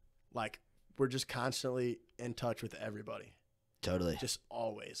 Like we're just constantly in touch with everybody. Totally. Just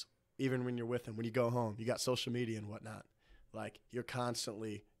always. Even when you're with them, when you go home, you got social media and whatnot. Like you're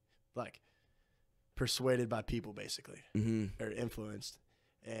constantly like persuaded by people basically, or influenced.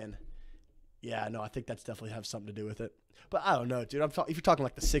 And yeah, no, I think that's definitely have something to do with it. But I don't know, dude. If you're talking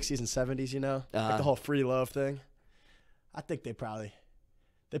like the 60s and 70s, like the whole free love thing, I think they probably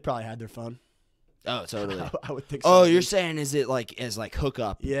had their fun. Oh, totally. I would think so. Oh, you're saying is it like as like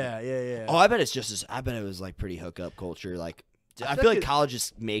hookup? Yeah. Oh, I bet it's just as. I bet it was like pretty hookup culture. Like I feel like college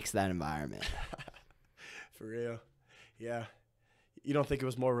just makes that environment. For real. Yeah. You don't think it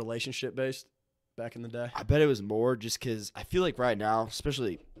was more relationship based back in the day? I bet it was more just because I feel like right now,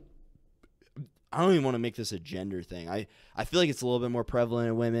 especially, I don't even want to make this a gender thing. I feel like it's a little bit more prevalent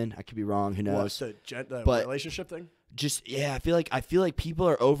in women. I could be wrong. Who knows? The but relationship thing? Just I feel like people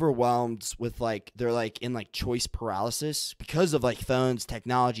are overwhelmed with like they're like in like choice paralysis because of like phones,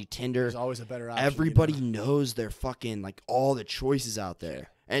 technology, Tinder. There's always a better option. Everybody knows they're fucking like all the choices out there.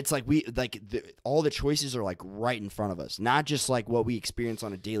 And it's like all the choices are like right in front of us, not just like what we experience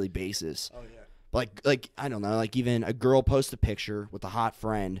on a daily basis. Oh yeah. Like I don't know, like even a girl posts a picture with a hot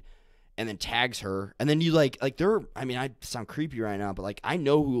friend and then tags her, and then you like I sound creepy right now, but like I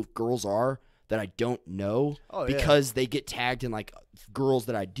know who girls are that I don't know because they get tagged in like girls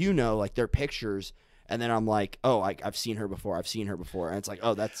that I do know, like their pictures. And then I'm like, oh, I've seen her before. And it's like,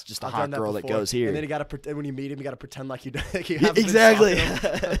 oh, that's just a hot girl that goes here. And then you got to when you meet him, you got to pretend like you haven't exactly.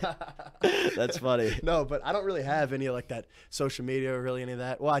 That's funny. No, but I don't really have any like that social media or really any of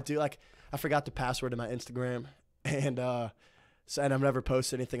that. Well, I do. Like, I forgot the password to my Instagram, and I've never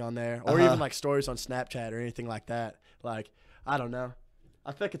posted anything on there, or even like stories on Snapchat or anything like that. Like, I don't know.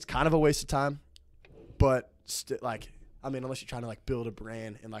 I think it's kind of a waste of time, but like. I mean, unless you're trying to like build a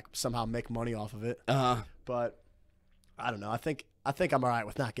brand and like somehow make money off of it. But I don't know. I think I'm all right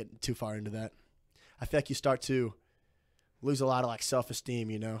with not getting too far into that. I feel like you start to lose a lot of like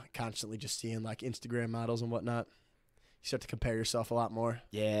self-esteem, constantly just seeing like Instagram models and whatnot. You start to compare yourself a lot more.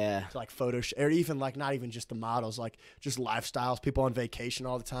 Yeah. To like photos, or even like not even just the models, like just lifestyles, people on vacation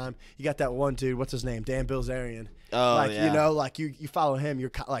all the time. You got that one dude, what's his name? Dan Bilzerian. Oh, like, yeah. Like you follow him,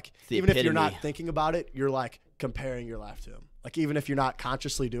 you're like, even if you're not thinking about it, you're like comparing your life to him. Like even if you're not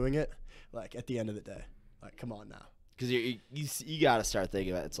consciously doing it, like at the end of the day, like come on now. Because you got to start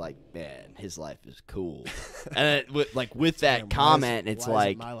thinking about it. It's like, man, his life is cool. And with that comment, it's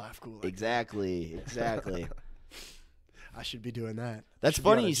like, my life cool? Like exactly. I should be doing that. That's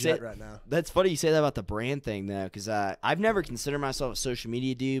funny you say right now. That's funny you say that about the brand thing though, because I've never considered myself a social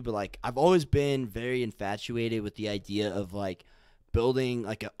media dude, but like I've always been very infatuated with the idea of like building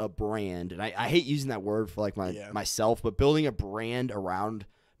like a brand, and I hate using that word for like myself, but building a brand around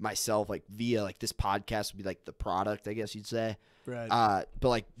myself, like via like this podcast would be like the product, I guess you'd say. Right. But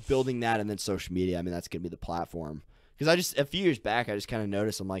like building that and then social media, I mean that's gonna be the platform. Because a few years back I just kind of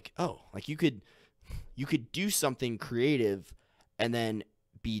noticed, I'm like, oh, like you could do something creative and then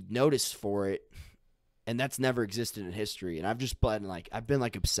be noticed for it, and that's never existed in history. And I've been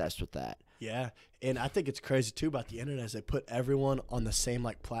obsessed with that. Yeah, and I think it's crazy too about the internet is they put everyone on the same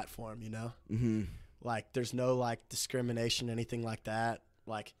like platform, Mm-hmm. Like there's no like discrimination, anything like that.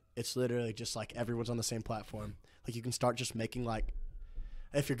 Like it's literally just like everyone's on the same platform. Like you can start just making like,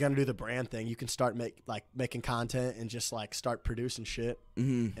 if you're gonna do the brand thing, you can start making content and just like start producing shit.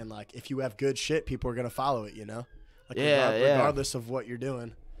 Mm-hmm. And like if you have good shit, people are gonna follow it. Like regardless of what you're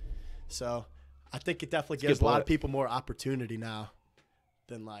doing. So I think it definitely gives a lot of people more opportunity now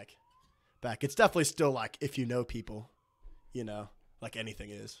than like back. It's definitely still like if you know people, like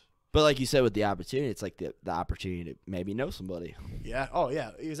anything is. But like you said with the opportunity, it's like the opportunity to maybe know somebody. Yeah. Oh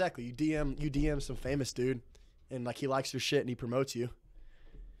yeah. Exactly. You DM some famous dude, and like he likes your shit and he promotes you.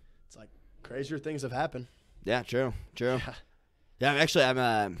 It's like crazier things have happened. Yeah. True. Yeah. Actually,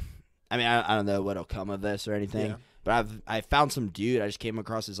 I don't know what'll come of this or anything. Yeah. But I found some dude. I just came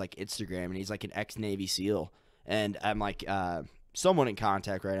across his like Instagram, and he's like an ex-Navy SEAL, and I'm like someone in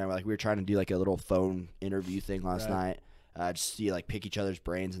contact right now. Like we were trying to do like a little phone interview thing last night, just to like pick each other's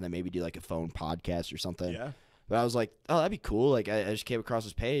brains and then maybe do like a phone podcast or something. Yeah. But I was like, oh, that'd be cool. Like I just came across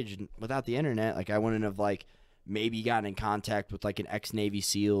this page, and without the internet, like I wouldn't have like maybe gotten in contact with like an ex-Navy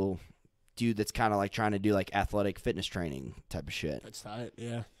SEAL dude that's kind of like trying to do like athletic fitness training type of shit. That's tight.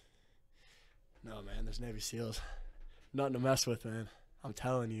 Yeah. No, man, there's Navy SEALs. Nothing to mess with, man. I'm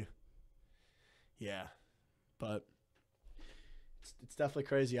telling you. Yeah. But it's definitely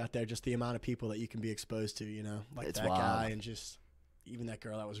crazy out there, just the amount of people that you can be exposed to, you know? Like It's that wild. guy and just even that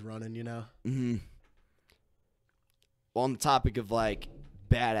girl that was running, you know? Mm-hmm. Well, on the topic of like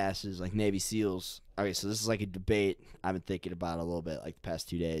badasses, like Navy SEALs. Okay, so this is like a debate I've been thinking about a little bit like the past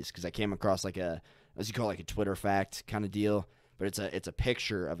 2 days because I came across like a, as you call it, like a Twitter fact kind of deal, but it's a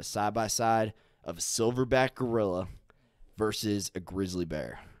picture of a side by side of a silverback gorilla versus a grizzly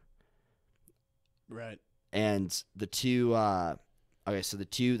bear. Right. And the two, okay, so the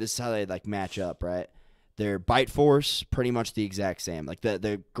two, this is how they like match up, right? Their bite force, pretty much the exact same. Like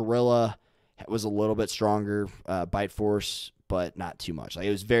the gorilla was a little bit stronger bite force, but not too much. Like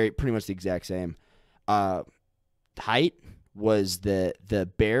it was pretty much the exact same. Height was the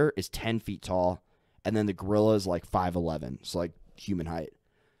bear is 10 feet tall, and then the gorilla is like 5'11", so like human height.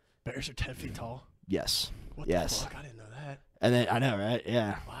 Bears are 10 feet tall? Yes. What yes. the fuck? I didn't know that. And then, I know, right?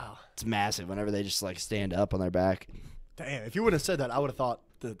 Yeah. Wow. It's massive whenever they just like stand up on their back. Damn, if you would have said that, I would have thought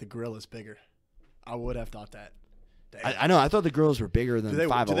the gorilla's bigger. I would have thought that. Damn. I know. I thought the gorillas were bigger than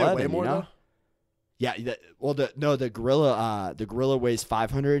 5'11", do they weigh more, you know? though? Yeah. The gorilla weighs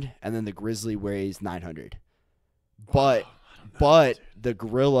 500, and then the grizzly weighs 900. But the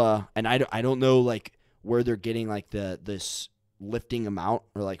gorilla, and I don't know like where they're getting like this lifting amount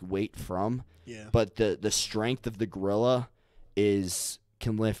or like weight from. Yeah. But the strength of the gorilla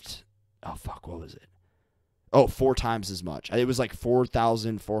can lift. Oh fuck, what was it? Oh, 4 times as much. It was like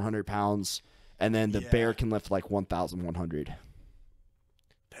 4,400 pounds, and then the bear can lift like 1,100.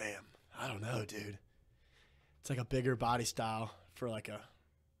 Damn, I don't know, dude. It's like a bigger body style for like a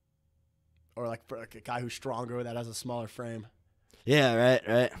guy who's stronger that has a smaller frame. Yeah,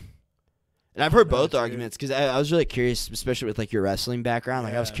 right. And I've heard both dude. arguments because I was really curious, especially with like your wrestling background.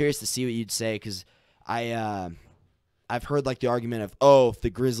 Like I was Yeah. curious to see what you'd say because I've heard like the argument of, oh, if the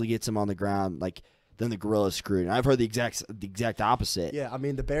grizzly gets him on the ground, like then the gorilla's screwed. And I've heard the exact opposite. Yeah, I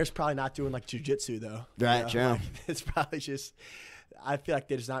mean the bear's probably not doing like jiu-jitsu though. Right, true. Like, it's probably just. I feel like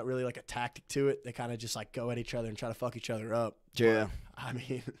there's not really like a tactic to it. They kind of just like go at each other and try to fuck each other up. True. But, I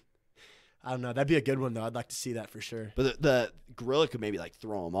mean, I don't know. That'd be a good one though. I'd like to see that for sure. But the gorilla could maybe like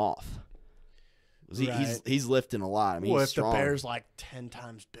throw him off. Right. He's lifting a lot. I mean, Well, he's if strong. the bear's like 10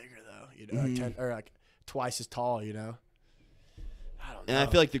 times bigger though, you know, like 10 or like twice as tall, you know. I don't know. And I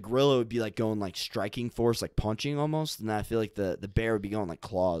feel like the gorilla would be like going like striking force, like punching almost, and then I feel like the bear would be going like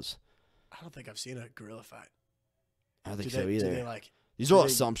claws. I don't think I've seen a gorilla fight. I don't think Do so they, either. Do they like? These are all do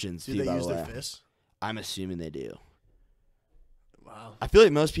they- assumptions. Do too, they by use the their way. fists? I'm assuming they do. Wow. I feel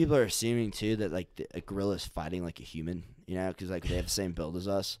like most people are assuming too that like a gorilla is fighting like a human, you know, because like they have the same build as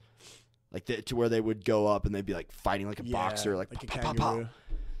us, like to where they would go up and they'd be like fighting like a boxer, like a pow, pow, pow, kangaroo.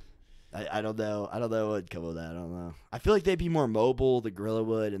 pow. I don't know. I don't know what would come of that. I don't know. I feel like they'd be more mobile, the gorilla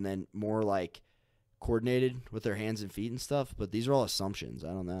would, and then more like coordinated with their hands and feet and stuff. But these are all assumptions. I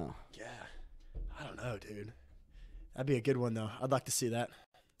don't know. Yeah. I don't know, dude. That'd be a good one though. I'd like to see that.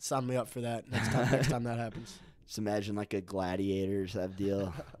 Sign me up for that next time that happens. Just imagine like a gladiator type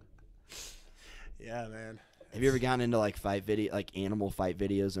deal. Yeah, man. Have you ever gotten into like animal fight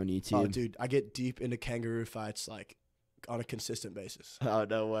videos on YouTube? Oh, dude, I get deep into kangaroo fights like on a consistent basis. Oh,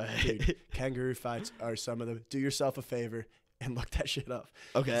 no way. Dude, kangaroo fights are some of them. Do yourself a favor and look that shit up.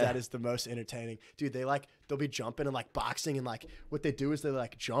 Okay. 'Cause that is the most entertaining. Dude, they'll be jumping and like boxing and like what they do is they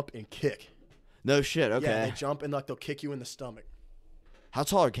like jump and kick. No shit. Okay. Yeah, they jump and like they'll kick you in the stomach. How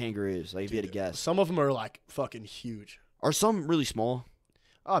tall are kangaroos? Like, if you had to guess. Some of them are like fucking huge. Are some really small?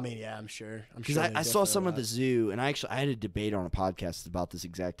 Oh, I mean, yeah, I'm sure. Because I saw some at the zoo, and I had a debate on a podcast about this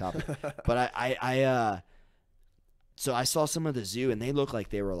exact topic. But so I saw some at the zoo, and they look like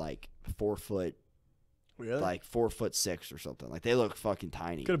they were like 4 foot, Really? like 4'6" or something. Like they look fucking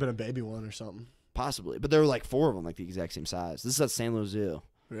tiny. Could have been a baby one or something. Possibly, but there were like 4 of them, like the exact same size. This is at St. Louis Zoo.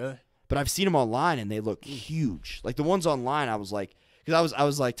 Really? But I've seen them online, and they look huge. Like the ones online, I was like, because I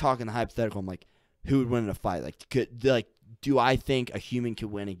was like talking the hypothetical. I'm like, who would win in a fight? Like, do I think a human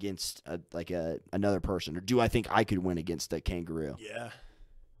could win against another person, or do I think I could win against a kangaroo? Yeah.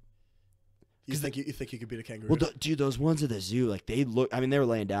 You think you could beat a kangaroo? Well, dude, those ones at the zoo, like they look. I mean, they were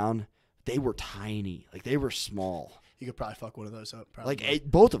laying down. They were tiny. Like they were small. You could probably fuck one of those up. Probably. Like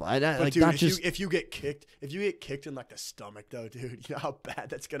both of them. But Like dude, not if just. you get kicked in like the stomach though, dude, you know how bad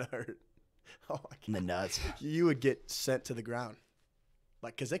that's gonna hurt. Oh my in the God. nuts. You would get sent to the ground.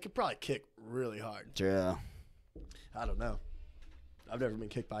 Like, because they could probably kick really hard. True. I don't know. I've never been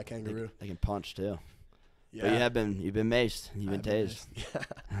kicked by a kangaroo. They can punch too. Yeah. But you've been maced. You've been tased.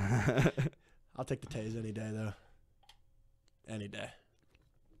 Yeah. I'll take the tase any day, though. Any day.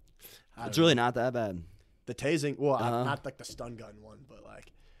 It's really not that bad. The tasing, well, not like the stun gun one, but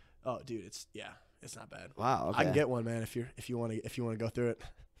like, oh, dude, it's not bad. Wow. Okay. I can get one, man, if you want to go through it.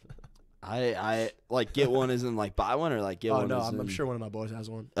 I like get one as in like buy one or like get one. Oh no, as I'm in... sure one of my boys has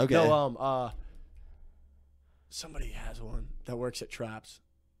one. Okay. No, somebody has one that works at Traps.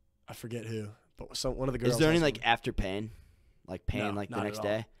 I forget who, but one of the girls. Is there any has like one. after pain, like pain No, like the not next at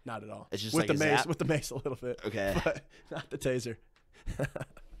all. day? Not at all. It's just with like the a mace, zap? with the mace a little bit. Okay. But not the taser.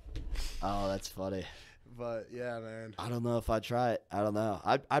 Oh, that's funny. But yeah, man. I don't know if I'd try it. I don't know.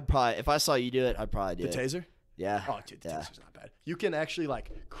 I'd probably if I saw you do it, I'd probably do The it. taser? Yeah. Oh, dude, the yeah. taser's not bad. You can actually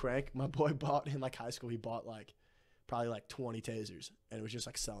like crank. My boy bought in like high school. He bought like probably like 20 tasers, and it was just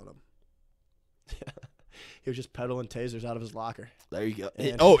like selling them. He was just peddling tasers out of his locker. There you go.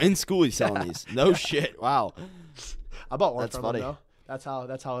 And In school he's selling these. No shit. Wow. I bought one That's from funny. him though. That's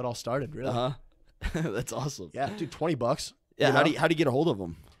how it all started, really. Uh huh. That's awesome. Yeah, dude, $20. Yeah. You How know? do you get a hold of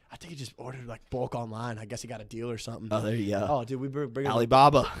them? I think he just ordered like bulk online. I guess he got a deal or something. Oh, there you go. Oh, dude, we bring him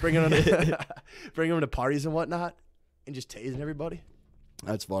Alibaba. bring him to parties and whatnot, and just tasing everybody.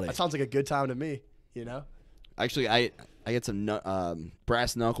 That's funny. That sounds like a good time to me. You know. Actually, I get some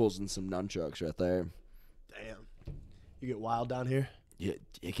brass knuckles and some nunchucks right there. Damn. You get wild down here. Yeah,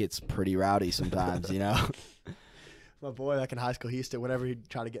 it gets pretty rowdy sometimes, you know. My boy back in high school, he used to, whenever he'd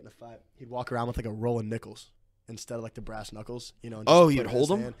try to get in a fight, he'd walk around with like a roll of nickels instead of like the brass knuckles, you know. And Oh, just you'd put it in hold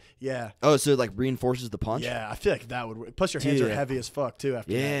his 'em? hand. Yeah. Oh, so it like reinforces the punch? Yeah, I feel like that would work. Plus your hands are Dude. heavy as fuck too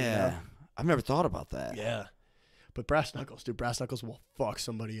after that. Yeah. You know? I've never thought about that. Yeah. But brass knuckles, dude, brass knuckles will fuck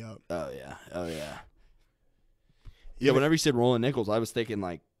somebody up. Oh, yeah. Oh, yeah. Yeah, whenever you said rolling nickels, I was thinking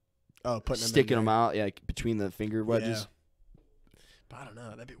like Putting sticking them them out, yeah, like between the finger wedges. Yeah. But I don't know.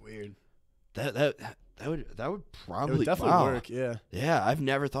 That'd be weird. That would probably It would definitely wow. work, yeah. Yeah, I've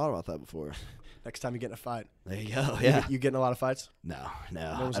never thought about that before. Next time you get in a fight. There you go. Yeah. You get in a lot of fights? No, When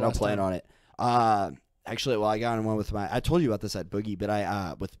I was the don't last plan time? on it. Actually, well, I got in one with I told you about this at Boogie, but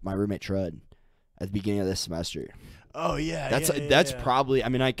I with my roommate Trud at the beginning of this semester. Oh yeah. That's yeah. probably. I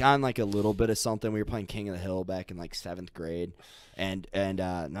mean, I got in like a little bit of something. We were playing King of the Hill back in like 7th grade, and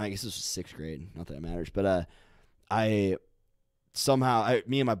no, I guess this was 6th grade. Not that it matters, but I somehow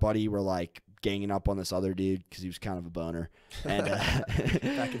me and my buddy were like ganging up on this other dude because he was kind of a boner, and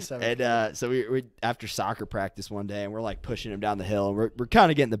Back in 7th and so we after soccer practice one day, and we're like pushing him down the hill, and we're kind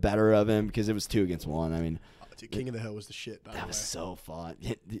of getting the better of him because it was 2 against 1. I mean, Dude, King of the Hill was the shit, by the way. that was so fun.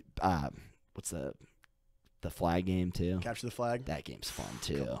 What's the flag game too? Capture the flag? That game's fun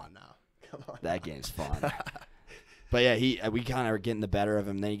too. Come on now. Come on. That game's fun. But yeah, we kind of are getting the better of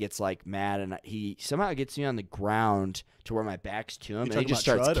him. Then he gets like mad, and he somehow gets me on the ground to where my back's to him, You and he talking just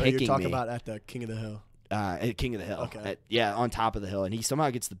about starts Trud, or kicking you're talking me. about at the King of the Hill? At King of the Hill. Okay. On top of the hill, and he somehow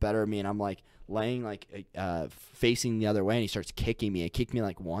gets the better of me, and I'm like laying like facing the other way, and he starts kicking me. He kicked me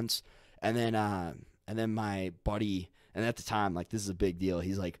like once, and then my buddy, and at the time like this is a big deal.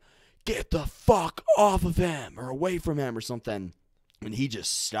 He's like, "Get the fuck off of him or away from him or something," and he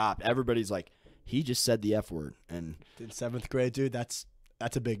just stopped. Everybody's like, he just said the F word, and In 7th grade, dude, that's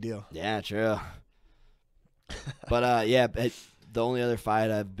a big deal. yeah, true. But yeah, the only other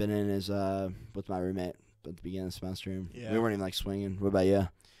fight I've been in is with my roommate at the beginning of the semester. Yeah. We weren't even like swinging. What about you?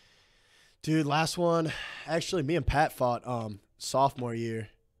 Dude, last one, actually, me and Pat fought sophomore year,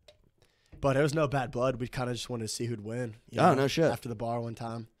 but it was no bad blood. We kind of just wanted to see who'd win. Oh, no shit. After the bar one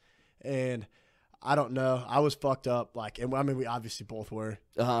time, and I don't know, I was fucked up. Like, and I mean, we obviously both were.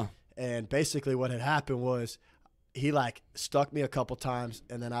 And basically, what had happened was he like stuck me a couple times,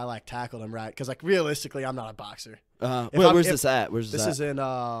 and then I like tackled him right because like realistically, I'm not a boxer. Where's this at? Where's This at? is in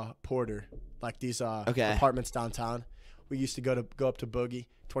Porter, like these Okay. apartments downtown. We used to go up to Boogie,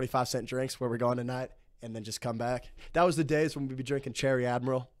 25-cent drinks where we're going tonight, and then just come back. That was the days when we'd be drinking Cherry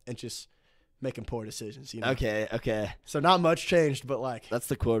Admiral and just making poor decisions. You know? Okay. So not much changed, but like That's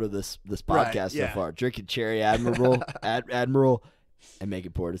the quote of this Right, podcast yeah. so far. Drinking Cherry Admiral, Admiral, and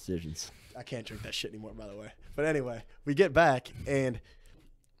making poor decisions. I can't drink that shit anymore, by the way. But anyway, we get back and.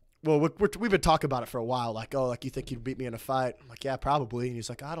 Well, we've been talking about it for a while. Like, oh, like you think you'd beat me in a fight? I'm like, yeah, probably. And he's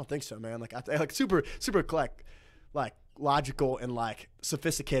like, I don't think so, man. Like, super, like logical and like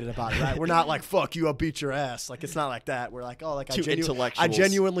sophisticated about it, right? We're not like fuck you, I'll beat your ass. Like it's not like that. We're like, oh, like I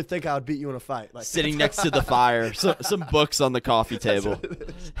genuinely think I would beat you in a fight. Like sitting next to the fire, some books on the coffee table,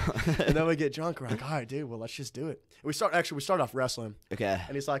 and then we get drunk. We're like, all right, dude, well let's just do it. And we start off wrestling. Okay.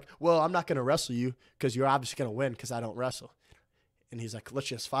 And he's like, well, I'm not gonna wrestle you because you're obviously gonna win because I don't wrestle. And he's like, let's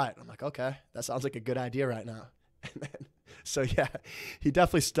just fight. I'm like, okay, that sounds like a good idea right now. And then, so yeah, he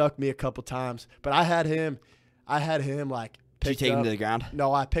definitely stuck me a couple times, but I had him like. Did you take him to the ground?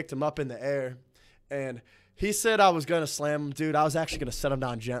 No, I picked him up in the air, and he said I was gonna slam him, dude. I was actually gonna set him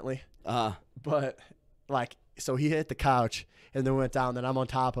down gently. But like, so he hit the couch and then went down. Then I'm on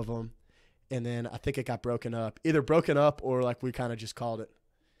top of him, and then I think it got broken up. Either broken up or like we kind of just called it.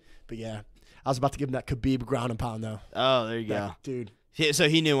 But yeah, I was about to give him that Khabib ground and pound though. Oh, there you go, dude. So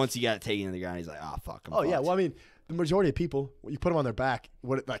he knew once he got taken to the ground, he's like, oh fuck. I'm fucked. Yeah. Well, I mean, the majority of people, you put them on their back.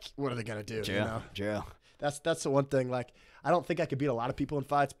 What are they gonna do? True. You know? True. That's the one thing. Like, I don't think I could beat a lot of people in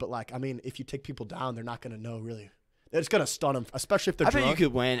fights, but like, I mean, if you take people down, they're not gonna know really. It's gonna stun them, especially if they're drunk. I bet you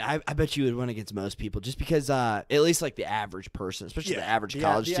could win. I bet you would win against most people, just because at least like the average person, especially the average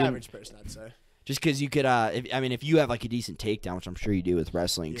college student. The average person, I'd say. Just because you could, if you have like a decent takedown, which I'm sure you do with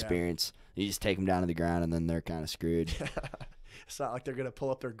wrestling experience, you just take them down to the ground and then they're kind of screwed. It's not like they're gonna pull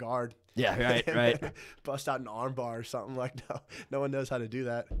up their guard. Yeah, right. Bust out an arm bar or something. Like no one knows how to do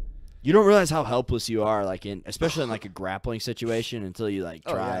that. You don't realize how helpless you are, like especially in like a grappling situation, until you like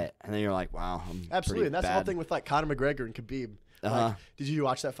try it, and then you're like, wow, I'm absolutely. And that's bad. the whole thing with like Conor McGregor and Khabib. Like, did you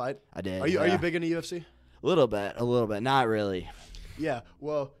watch that fight? I did. Are you big into UFC? A little bit, not really. Yeah,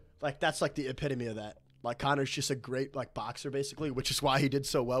 well, like that's like the epitome of that. Like Conor's just a great like boxer, basically, which is why he did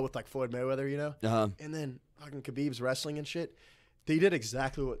so well with like Floyd Mayweather, you know. And then fucking Khabib's wrestling and shit. They did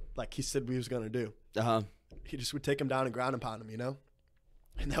exactly what like he said we was gonna do. He just would take him down and ground and pound him, you know.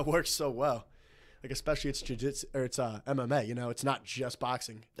 And that works so well. Like especially it's jiu-jitsu or it's MMA, you know. It's not just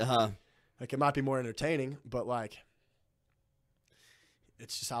boxing. Like it might be more entertaining, but like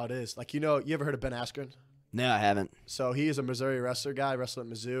it's just how it is. Like you ever heard of Ben Askren? No, I haven't. So he is a Missouri wrestler guy, wrestled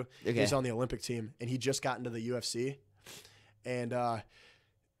at Mizzou. Okay. He's on the Olympic team, and he just got into the UFC, and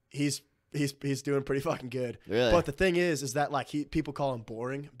he's doing pretty fucking good. Really? But the thing is that like people call him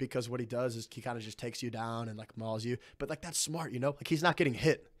boring because what he does is he kind of just takes you down and like mauls you. But like that's smart, you know. Like he's not getting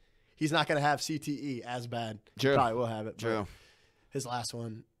hit. He's not gonna have CTE as bad. True. Probably will have it. True. His last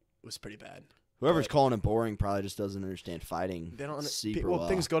one was pretty bad. Whoever's calling him boring probably just doesn't understand fighting. They don't. Super well,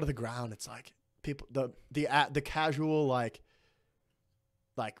 things go to the ground. It's like. People the casual like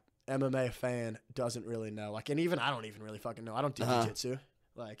MMA fan doesn't really know, like, and even I don't even really fucking know. I don't do jiu-jitsu,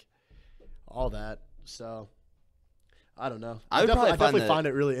 like all that. So I don't know. I definitely find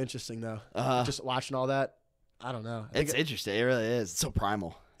it really interesting though. Just watching all that. I don't know. It's interesting. It really is. It's so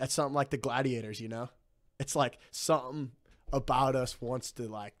primal. That's something like the Gladiators, you know. It's like something about us wants to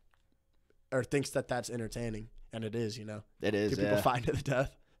like, or thinks that that's entertaining, and it is. You know. It is. People fight to the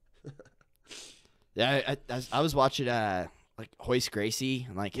death. Yeah, I was watching like Hoist Gracie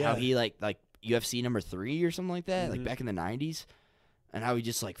and like how he like UFC number 3 or something like that, like back in the 90s, and how he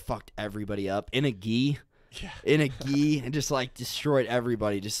just like fucked everybody up in a gi. Yeah. In a gi and just like destroyed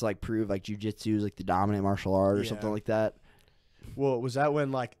everybody, just to, like prove like jiu-jitsu is like the dominant martial art or something like that. Well, was that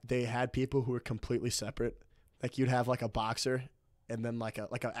when like they had people who were completely separate? Like you'd have like a boxer and then like an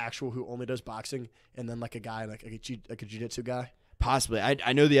actual who only does boxing, and then like a guy like a jiu-jitsu guy. Possibly.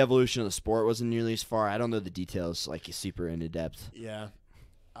 I know the evolution of the sport wasn't nearly as far. I don't know the details like super into depth. Yeah.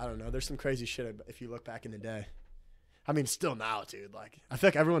 I don't know. There's some crazy shit if you look back in the day. I mean, still now, dude. Like, I feel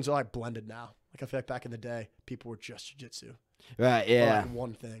like everyone's like blended now. Like, I feel like back in the day, people were just jiu-jitsu. Right, yeah. Or like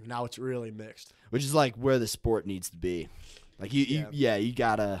one thing. Now it's really mixed. Which is like where the sport needs to be. Like, you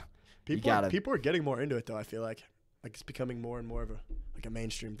gotta. People are getting more into it, though, I feel like. Like, it's becoming more and more of a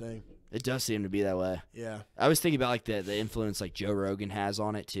mainstream thing. It does seem to be that way. Yeah. I was thinking about like the influence like Joe Rogan has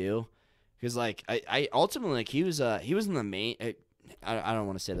on it too, because like I ultimately like he was in the main. I don't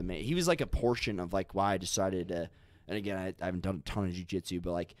want to say the main. He was like a portion of like why I decided to. And again, I haven't done a ton of jiu-jitsu,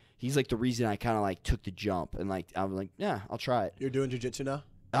 but like he's like the reason I kind of like took the jump and like I'm like yeah, I'll try it. You're doing jiu-jitsu now?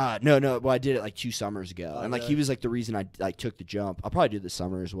 No. Well, I did it like 2 summers ago, and like really? he was like the reason I like took the jump. I'll probably do it this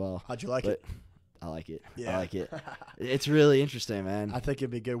summer as well. How'd you like it? I like it. Yeah. I like it. It's really interesting, man. I think it'd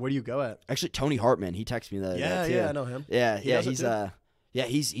be good. Where do you go at? Actually, Tony Hartman, he texted me the other day too. Yeah, I know him. Yeah,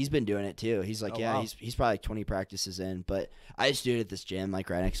 he's been doing it too. He's like, wow. he's probably like 20 practices in, but I just do it at this gym like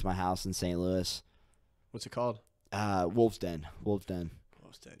right next to my house in St. Louis. What's it called? Wolf's Den,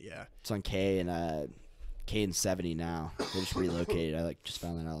 yeah. It's on K and 70 now. They just relocated. I like just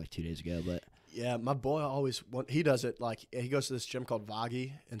found that out like 2 days ago, but. Yeah, my boy he does it like he goes to this gym called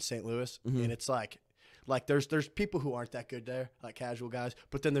Vaggie in St. Louis, and it's like Like there's people who aren't that good there, like casual guys.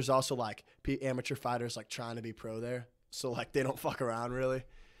 But then there's also like amateur fighters like trying to be pro there. So like they don't fuck around really.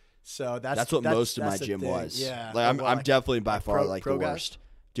 So that's what most of my the gym thing. was. Yeah. Like I'm definitely by far like pro the guys? worst.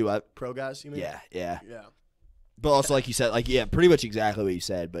 Do I? Pro guys, you mean? Yeah. Yeah. But also, like you said, like pretty much exactly what you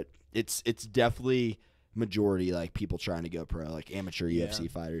said. But it's definitely majority like people trying to go pro, like amateur UFC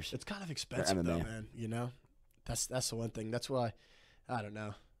fighters. It's kind of expensive though, man. You know, that's the one thing. That's why I don't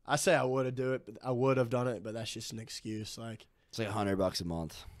know. I say I would have done it, but that's just an excuse. Like it's like $100 a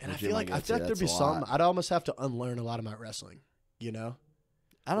month. And I feel like there'd be something. I'd almost have to unlearn a lot of my wrestling. You know.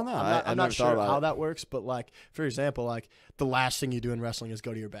 I don't know. I'm not sure how that works, but like for example, like the last thing you do in wrestling is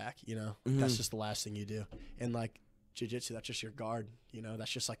go to your back. You know, that's just the last thing you do. And like jiu-jitsu, that's just your guard. You know,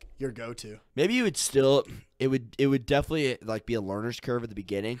 that's just like your go-to. Maybe you would still. It would definitely like be a learner's curve at the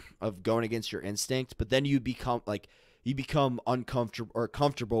beginning of going against your instinct, but then you become uncomfortable or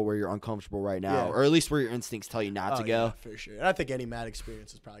comfortable where you're uncomfortable right now, or at least where your instincts tell you not to go. Yeah, for sure. And I think any mad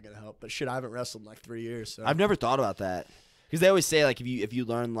experience is probably gonna help. But shit, I haven't wrestled in like 3 years. So I've never thought about that. Because they always say, like, if you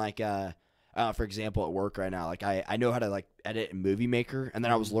learn, like, for example, at work right now, like, I know how to, like, edit in Movie Maker, and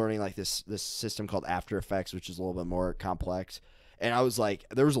then I was learning, like, this system called After Effects, which is a little bit more complex, and I was like,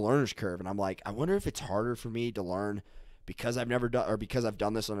 there was a learner's curve, and I'm like, I wonder if it's harder for me to learn because I've never done, or because I've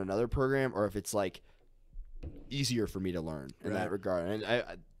done this on another program, or if it's, like, easier for me to learn in that regard. And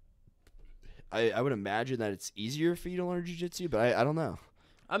I would imagine that it's easier for you to learn jiu-jitsu, but I don't know.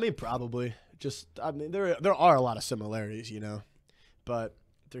 I mean, probably. There are a lot of similarities, you know, but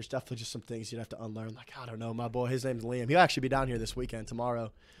there's definitely just some things you'd have to unlearn. Like, I don't know, my boy, his name's Liam. He'll actually be down here this weekend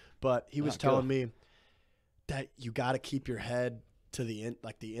tomorrow, but he was telling me that you got to keep your head to the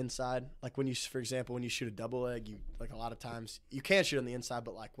inside. Like when you, for example, when you shoot a double leg, you like a lot of times you can't shoot on the inside,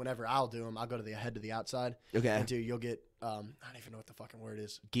 but like whenever I'll do them, I'll go to the head to the outside. Okay. And you'll get I don't even know what the fucking word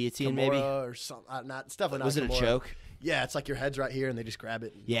is. Guillotine, Kimura maybe, or something. It's definitely not. Was it a choke? Yeah, it's like your head's right here, and they just grab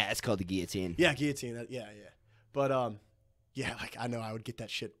it. Yeah, it's called the guillotine. Yeah, guillotine. Yeah. But yeah, like I know I would get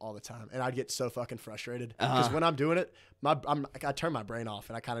that shit all the time, and I'd get so fucking frustrated because when I'm doing it, I turn my brain off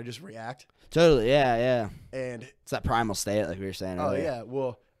and I kind of just react. Totally. Yeah. And it's that primal state, like we were saying earlier. Oh yeah.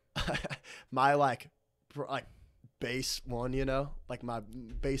 Well, my like base one, you know, like my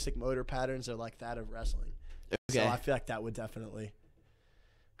basic motor patterns are like that of wrestling. Okay. So I feel like that would definitely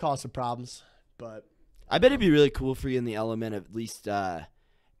cause some problems, but. I bet it'd be really cool for you in the element of at least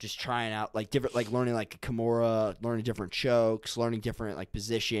just trying out like different, like learning like Kimura, learning different chokes, learning different like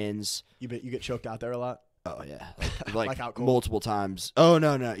positions. You get choked out there a lot? Oh yeah, like out cold? Multiple times. Oh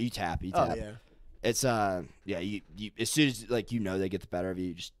no, you tap. Oh yeah. It's you as soon as like they get the better of you,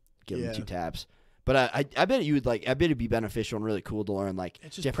 you just give them 2 taps. But I bet you would like. I bet it'd be beneficial and really cool to learn like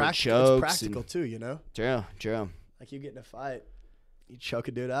it's just different chokes. It's practical too, you know. True. Like you get in a fight. You choke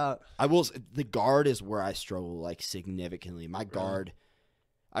a dude out. The guard is where I struggle like significantly. My guard,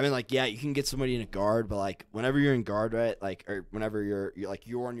 I mean, like, yeah, you can get somebody in a guard, but like whenever you're in guard, right, like, or whenever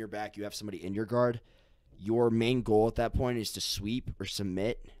you're on your back, you have somebody in your guard. Your main goal at that point is to sweep or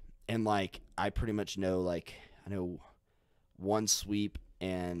submit, and like I pretty much know I know one sweep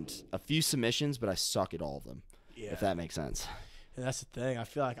and a few submissions, but I suck at all of them. Yeah. If that makes sense. And that's the thing. I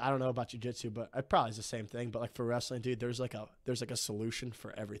feel like I don't know about jiu-jitsu, but it probably is the same thing. But like for wrestling, dude, there's like a solution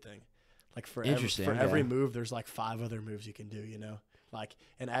for everything. Like for every move, there's like 5 other moves you can do. You know, like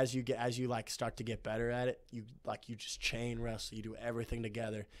and as you like start to get better at it, you just chain wrestle. You do everything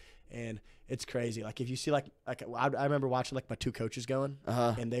together, and it's crazy. Like if you see like I remember watching like my 2 coaches going,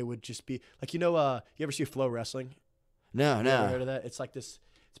 and they would just be like, you ever see Flow Wrestling? No. You ever heard of that? It's like this.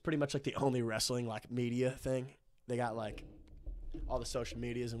 It's pretty much like the only wrestling like media thing. They got like all the social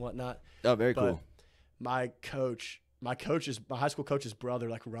medias and whatnot. Oh, very cool. My high school coach's brother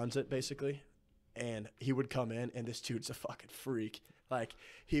like runs it basically, and he would come in, and this dude's a fucking freak. Like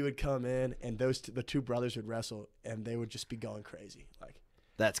he would come in, and the 2 brothers would wrestle, and they would just be going crazy. Like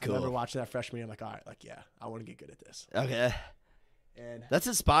that's cool. I remember watching that freshman year. I'm like, all right, like yeah, I want to get good at this. Okay. And that's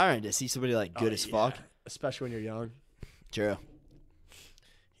inspiring to see somebody like good as fuck, especially when you're young. True.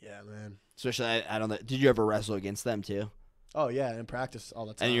 Yeah, man. Especially I don't know. Did you ever wrestle against them too? Oh yeah, in practice all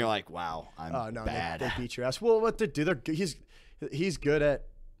the time. And you're like, wow, I'm bad. They beat your ass. Well, what they do? He's good at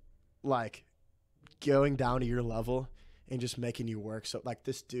like going down to your level and just making you work. So like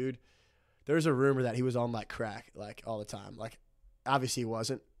this dude, there's a rumor that he was on like crack like all the time. Like obviously he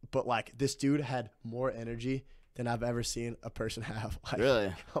wasn't, but like this dude had more energy than I've ever seen a person have. Like,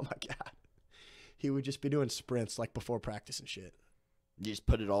 really? Oh my god. He would just be doing sprints like before practice and shit. You just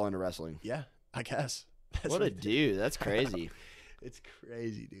put it all into wrestling. Yeah, I guess. What a dude. That's crazy. It's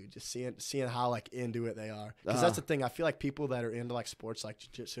crazy, dude. Just seeing how like into it they are. Because that's the thing. I feel like people that are into like sports like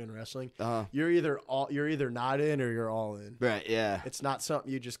jiu-jitsu and wrestling, you're either not in or you're all in. Right. Yeah. It's not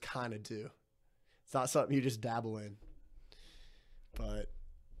something you just kind of do. It's not something you just dabble in. But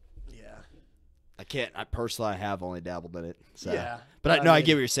yeah, I personally have only dabbled in it. So. Yeah. But I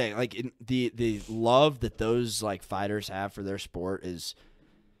get what you're saying. Like the love that those like fighters have for their sport is.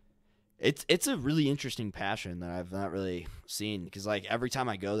 It's a really interesting passion that I've not really seen because like every time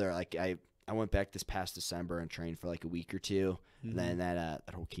I go there, like I went back this past December and trained for like a week or two, and then that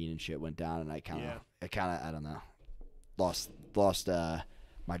whole Keenan shit went down, and I kind of I don't know lost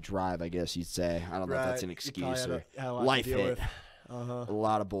my drive, I guess you'd say. I don't know if that's an excuse or life hit, a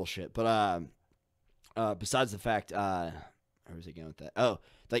lot of bullshit. But besides the fact, where was I going with that? Oh,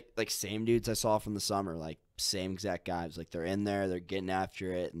 like same dudes I saw from the summer, like same exact guys, like they're in there, they're getting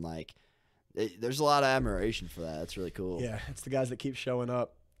after it, and like. There's a lot of admiration for that. That's really cool. Yeah, it's the guys that keep showing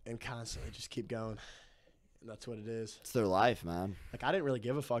up and constantly just keep going. And that's what it is. It's their life, man. Like, I didn't really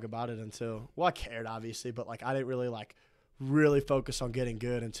give a fuck about it until – well, I cared, obviously, but, like, I didn't really, like, really focus on getting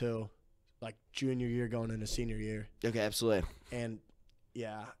good until, like, junior year going into senior year. Okay, absolutely. And,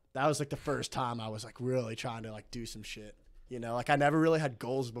 yeah, that was, like, the first time I was, like, really trying to, like, do some shit. You know? Like, I never really had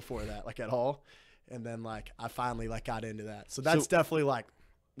goals before that, like, at all. And then, like, I finally, like, got into that. So that's definitely, like –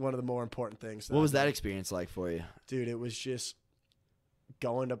 one of the more important things. What was that experience like for you? Dude, it was just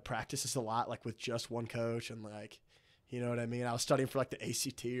going to practices a lot, like with just one coach and like, you know what I mean? I was studying for like the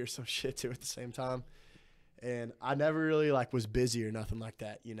ACT or some shit too at the same time. And I never really like was busy or nothing like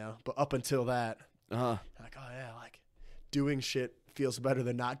that, you know? But up until that, I'm like, oh yeah, like doing shit feels better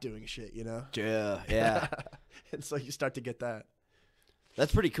than not doing shit, you know? Yeah. And so you start to get that.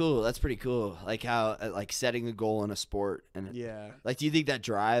 That's pretty cool. Like how like setting a goal in a sport and like do you think that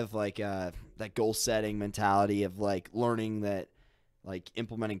drive like that goal setting mentality of like learning that like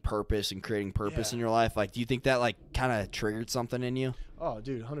implementing purpose and creating purpose in your life, like do you think that like kind of triggered something in you? Oh,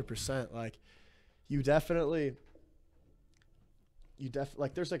 dude, 100%. Like you definitely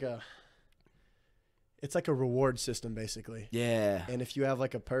like there's like it's like a reward system basically. Yeah. And if you have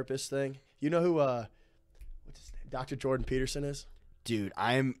like a purpose thing, you know who what's his name? Dr. Jordan Peterson is? Dude,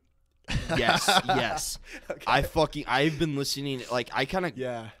 yes. Okay. I've been listening, like,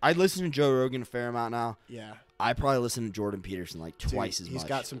 I listen to Joe Rogan a fair amount now. Yeah. I probably listen to Jordan Peterson, like, twice as much. He's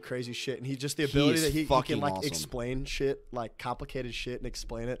got some crazy shit, and he's just the ability that he can, like, awesome. explain shit, like, complicated shit and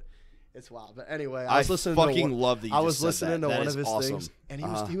explain it. It's wild. But anyway, I was listening to one of his things, and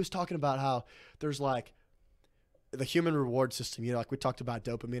he was talking about how there's, like, the human reward system, you know, like we talked about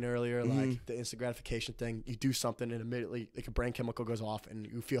dopamine earlier, like the instant gratification thing. You do something and immediately like a brain chemical goes off and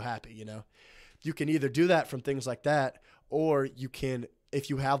you feel happy, you know. You can either do that from things like that, or you can, if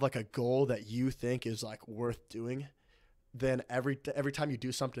you have like a goal that you think is like worth doing, then every time you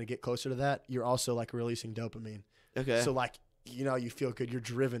do something to get closer to that, you're also like releasing dopamine. Okay. So like, you know, you feel good. You're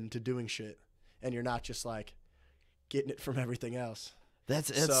driven to doing shit, and you're not just like getting it from everything else.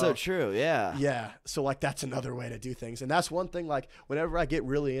 That's so true, yeah. Yeah, so, like, that's another way to do things. And that's one thing, like, whenever I get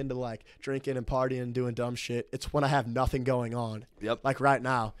really into, like, drinking and partying and doing dumb shit, it's when I have nothing going on. Yep. Like, right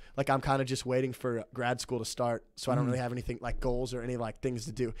now. Like, I'm kind of just waiting for grad school to start, so I don't really have anything, like, goals or any, like, things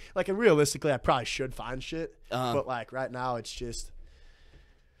to do. Like, and realistically, I probably should find shit. But, like, right now, it's just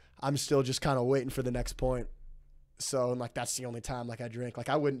I'm still just kind of waiting for the next point. So, and, like, that's the only time, like, I drink. Like,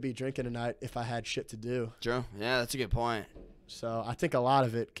 I wouldn't be drinking tonight if I had shit to do. True. Yeah, that's a good point. So I think a lot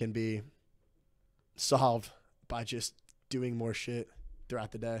of it can be solved by just doing more shit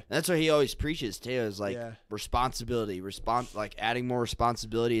throughout the day. That's what he always preaches too, is like responsibility. Like adding more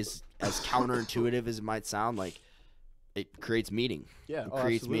responsibility is as counterintuitive as it might sound, like it creates meaning. Yeah, it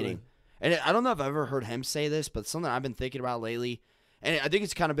creates meaning. And I don't know if I've ever heard him say this, but something I've been thinking about lately, and I think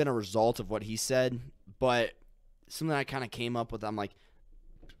it's kind of been a result of what he said, but something I kind of came up with. I'm like,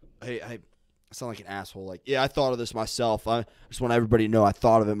 hey, I sound like an asshole. Like, yeah, I thought of this myself. I just want everybody to know I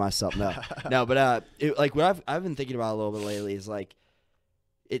thought of it myself. No, but like what I've been thinking about a little bit lately is like,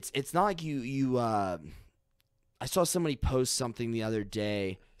 it's not like you. I saw somebody post something the other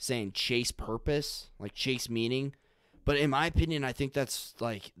day saying chase purpose, like chase meaning. But in my opinion, I think that's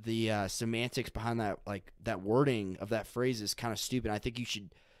like the semantics behind that, like that wording of that phrase is kind of stupid. I think you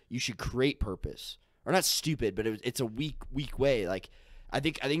should create purpose, or not stupid, but it's a weak way. Like. I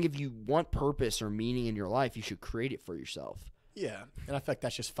think if you want purpose or meaning in your life, you should create it for yourself. Yeah, and I feel like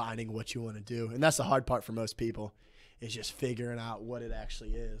that's just finding what you want to do, and that's the hard part for most people, is just figuring out what it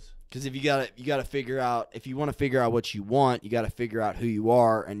actually is. Because if you gotta figure out, if you want to figure out what you want, you got to figure out who you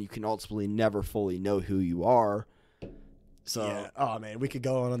are, and you can ultimately never fully know who you are So, yeah. Oh man, we could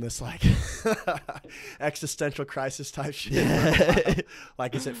go on this like existential crisis type shit.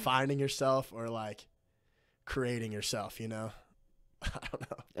 Like, is it finding yourself or like creating yourself? You know, I don't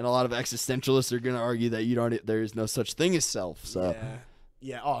know. And a lot of existentialists are going to argue that there is no such thing as self. So,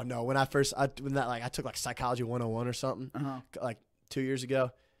 yeah. Oh no, when I took like psychology 101 or something like 2 years ago,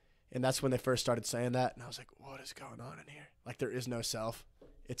 and that's when they first started saying that, and I was like, what is going on in here? Like, there is no self.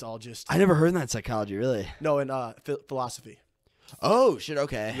 It's all just. I never heard that in psychology, really. No, in philosophy. Oh shit!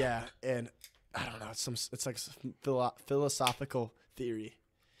 Okay. Yeah, and I don't know. It's like some philosophical theory.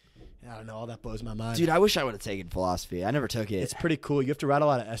 I don't know. All that blows my mind. Dude, I wish I would have taken philosophy. I never took it. It's pretty cool. You have to write a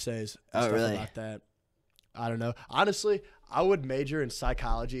lot of essays. And stuff really? About that. I don't know. Honestly, I would major in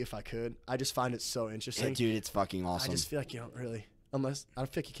psychology if I could. I just find it so interesting. Yeah, dude, it's fucking awesome. I just feel like you don't really. Unless I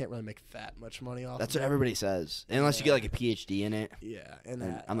feel like you can't really make that much money off. That's of what it. everybody says. Unless you get like a PhD in it. Yeah, and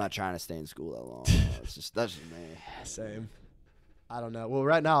And that. I'm not trying to stay in school that long. That's just me. Same. I don't know. Well,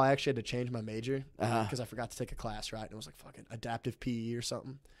 right now I actually had to change my major Uh-huh. because I forgot to take a class, right? And it was like fucking adaptive PE or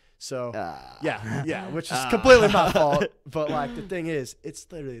something. So yeah, which is completely my fault. But like the thing is, it's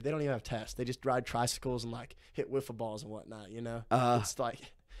literally they don't even have tests. They just ride tricycles and like hit wiffle balls and whatnot. You know, it's like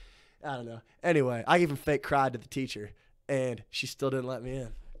I don't know. Anyway, I even fake cried to the teacher, and she still didn't let me in.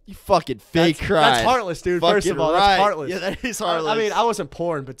 You fucking fake cried. That's heartless, dude. Fucking First of all, right. that's heartless. Yeah, that is heartless. I mean, I wasn't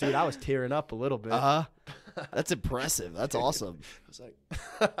pouring, but dude, I was tearing up a little bit. That's impressive. That's awesome. I was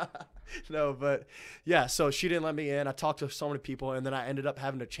like, no, but yeah, so she didn't let me in. I talked to so many people, and then I ended up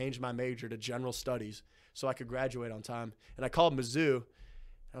having to change my major to general studies so I could graduate on time. And I called Mizzou, and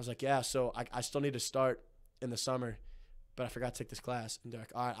I was like, yeah, so I still need to start in the summer, but I forgot to take this class. And they're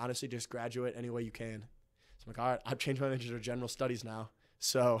like, all right, honestly, just graduate any way you can. So I'm like, all right, I've changed my major to general studies now.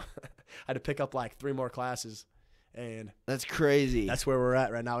 So I had to pick up like 3 more classes. And that's crazy. That's where we're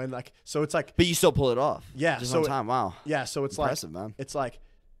at right now. And like, so it's like, but you still pull it off. Yeah. Just so on time. Wow. Yeah. So it's impressive, like, man. It's like,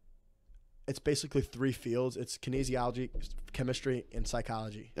 it's basically 3 fields. It's kinesiology, chemistry, and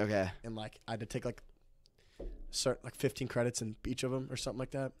psychology. Okay. And like, I had to take like 15 credits in each of them or something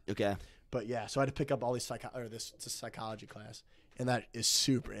like that. Okay. But yeah, so I had to pick up all these it's a psychology class, and that is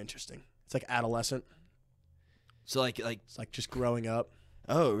super interesting. It's like adolescent. So like it's like just growing up.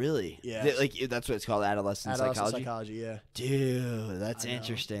 Oh, really? Yeah. Like that's what it's called, adolescent psychology, yeah. Dude, that's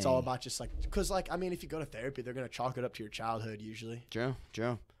interesting. It's all about just like, because like, I mean, if you go to therapy, they're going to chalk it up to your childhood usually. True.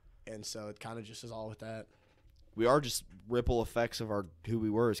 And so it kind of just is all with that. We are just ripple effects of who we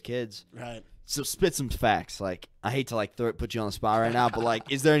were as kids. Right. So spit some facts. Like, I hate to like put you on the spot right now, but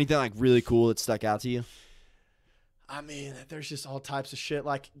like, is there anything like really cool that stuck out to you? I mean, there's just all types of shit.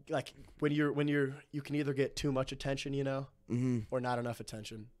 Like when you can either get too much attention, you know, or not enough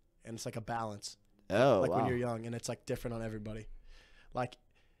attention, and it's like a balance. Oh, like wow. when you're young, and it's like different on everybody. Like,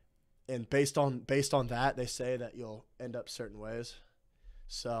 and based on that, they say that you'll end up certain ways.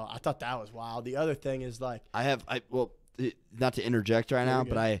 So I thought that was wild. The other thing is like, not to interject right now,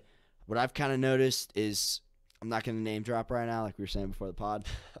 good. but what I've kind of noticed is, I'm not going to name drop right now, like we were saying before the pod,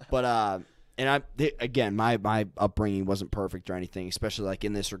 but again, my upbringing wasn't perfect or anything, especially like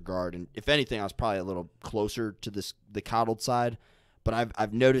in this regard. And if anything, I was probably a little closer to the coddled side. But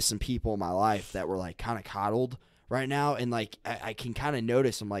I've noticed some people in my life that were like kind of coddled right now, and like I can kind of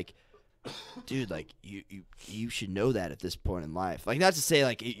notice. I'm like, dude, like you should know that at this point in life. Like, not to say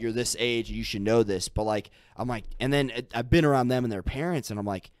like you're this age you should know this, but like I'm like, and then I've been around them and their parents, and I'm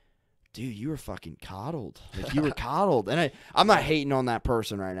like, dude, you were fucking coddled. Like, you were coddled. And I'm not hating on that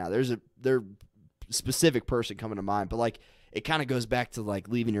person right now. There's a specific person coming to mind, but like it kind of goes back to like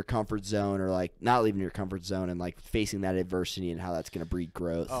leaving your comfort zone, or like not leaving your comfort zone, and like facing that adversity and how that's going to breed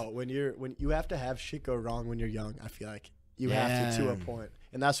growth. Oh, when you have to have shit go wrong when you're young, I feel like you have to a point.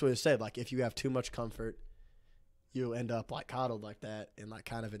 And that's what it said. Like, if you have too much comfort, you'll end up like coddled like that, and like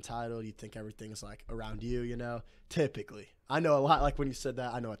kind of entitled. You think everything's like around you, you know, typically. I know a lot, like when you said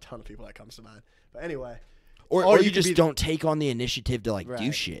that, I know a ton of people that comes to mind. But anyway. Or you just don't take on the initiative to like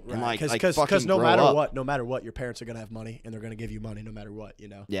do shit. Right. And like because no matter what, your parents are gonna have money, and they're gonna give you money no matter what, you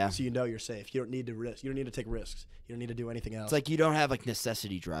know. Yeah. So you know you're safe. You don't need to risk. You don't need to take risks. You don't need to do anything else. It's like you don't have like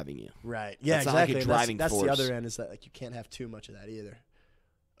necessity driving you. Right. Yeah. That's exactly. Not like a driving that's force. The other end is that like you can't have too much of that either.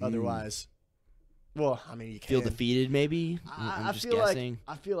 Otherwise, well, I mean, you can feel defeated. Maybe I'm just guessing.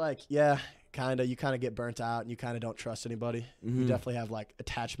 I feel like yeah, kind of. You kind of get burnt out, and you kind of don't trust anybody. You definitely have like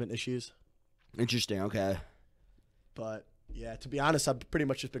attachment issues. Interesting. Okay. But yeah, to be honest, I've pretty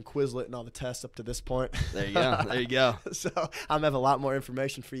much just been Quizleting all the tests up to this point. There you go. There you go. So I'm having a lot more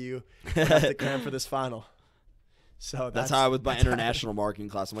information for you when I have to cram for this final. So that's how I was my international marketing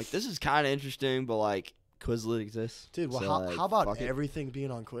class. I'm like, this is kind of interesting, but like Quizlet exists. Dude, well, so, how about everything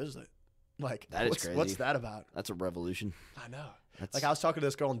being on Quizlet? Like, That is crazy. What's that about? That's a revolution. I know. That's Like, I was talking to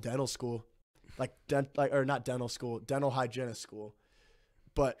this girl in dental school, or not dental school, dental hygienist school.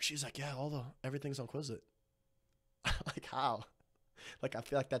 But she's like, yeah, everything's on Quizlet. Like, how? Like, I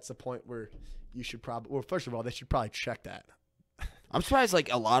feel like that's the point where you should probably, well, first of all, they should probably check that. I'm surprised,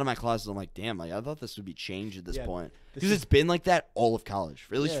 like, a lot of my classes, I'm like, damn, like, I thought this would be changed at this point. this Because is- it's been like that all of college.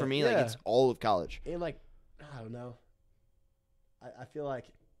 At least Yeah, for me, yeah. like, it's all of college. And like, I don't know. I feel like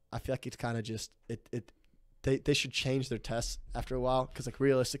it's kind of just they should change their tests after a while, because like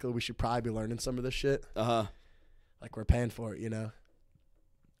realistically we should probably be learning some of this shit. Like we're paying for it, you know.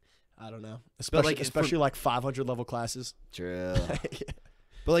 I don't know, especially like 500 level classes. True. Yeah.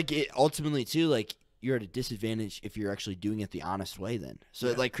 But like ultimately too, like you're at a disadvantage if you're actually doing it the honest way. Then so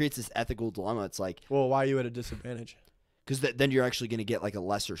it like creates this ethical dilemma. It's like, well, why are you at a disadvantage? because then you're actually going to get like a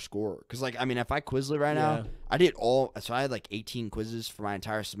lesser score. Because like, I mean, if I Quizlet right now, I did so I had like 18 quizzes for my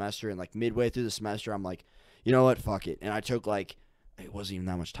entire semester, and like midway through the semester, I'm like, you know what, fuck it, and I took like, it wasn't even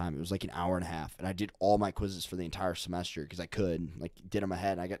that much time. It was like an hour and a half, and I did all my quizzes for the entire semester because I could, like, did them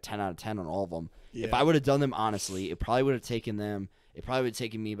ahead, and I got 10 out of 10 on all of them. Yeah. If I would have done them honestly, it probably would have taken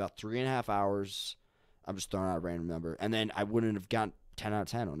me about 3.5 hours. I'm just throwing out a random number, and then I wouldn't have gotten 10 out of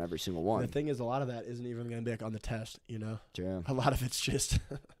 10 on every single one. The thing is, a lot of that isn't even going to be like on the test, you know? True. A lot of it's just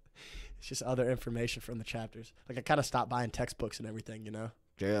it's just other information from the chapters. Like, I kind of stopped buying textbooks and everything, you know?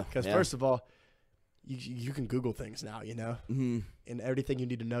 True. Because first of all, you can Google things now, you know? Mm-hmm. And everything you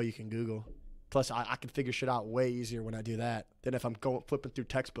need to know, you can Google. Plus, I can figure shit out way easier when I do that than if I'm flipping through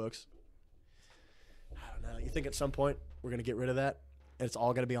textbooks. I don't know. You think at some point we're going to get rid of that and it's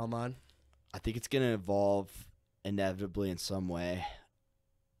all going to be online? I think it's going to evolve inevitably in some way.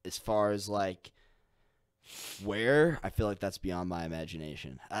 As far as, like, where, I feel like that's beyond my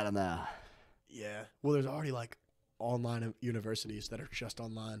imagination. I don't know. Yeah. Well, there's already, like, online universities that are just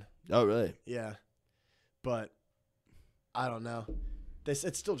online. Oh, really? Yeah. But I don't know.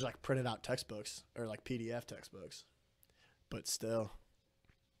 It's still just, like, printed out textbooks or, like, PDF textbooks. But still,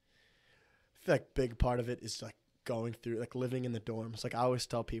 I feel like a big part of it is, like, going through, like, living in the dorms. Like, I always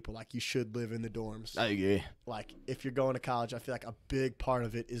tell people, like, you should live in the dorms. I agree. Like, if you're going to college, I feel like a big part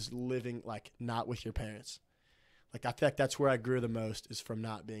of it is living, like, not with your parents. Like, I feel like that's where I grew the most, is from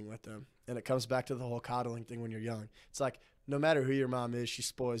not being with them. And it comes back to the whole coddling thing when you're young. It's like, no matter who your mom is, she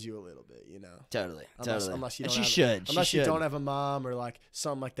spoils you a little bit, you know? Totally. Unless you don't you don't have a mom or, like,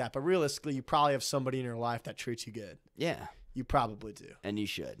 something like that. But realistically, you probably have somebody in your life that treats you good. Yeah. You probably do. And you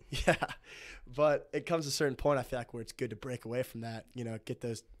should. Yeah. But it comes to a certain point, I feel like, where it's good to break away from that, you know, get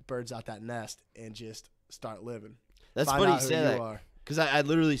those birds out that nest and just start living. That's funny you say that. Because I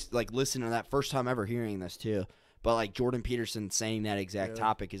literally, like, listened to that first time ever hearing this, too. But, like, Jordan Peterson saying that exact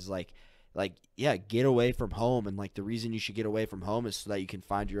topic is, like, yeah, get away from home. And, like, the reason you should get away from home is so that you can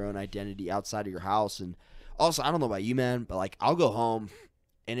find your own identity outside of your house. And also, I don't know about you, man, but, like, I'll go home,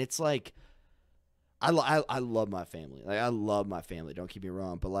 and it's, like, I love my family. Like, I love my family. Don't keep me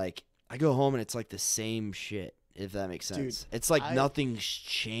wrong. But, like, I go home, and it's, like, the same shit, if that makes sense. Dude, it's, like, nothing's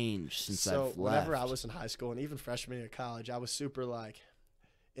changed since I've left. So, whenever I was in high school and even freshman year of college, I was super, like,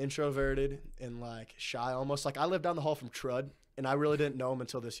 introverted and, like, shy almost. Like, I lived down the hall from Trud, and I really didn't know him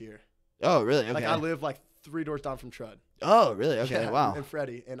until this year. Oh, really? Okay. Like, I lived, like, 3 doors down from Trud. Oh, really? Okay, wow. And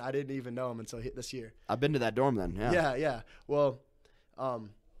Freddie, and I didn't even know him until this year. I've been to that dorm then, yeah. Yeah. Well,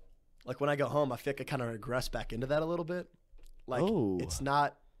 like, when I go home, I feel like I kind of regress back into that a little bit. Like, it's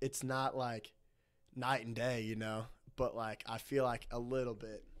not like night and day, you know, but, like, I feel like a little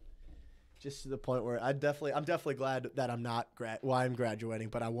bit, just to the point where I'm definitely glad that I'm not I'm graduating,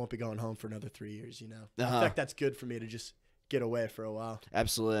 but I won't be going home for another 3 years, you know. I feel like that's good for me to just get away for a while.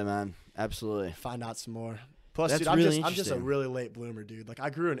 Absolutely, man. Absolutely. Find out some more. Plus, that's dude, I'm just a really late bloomer, dude. Like,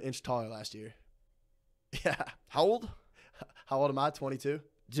 I grew an inch taller last year. Yeah. How old? How old am I? 22?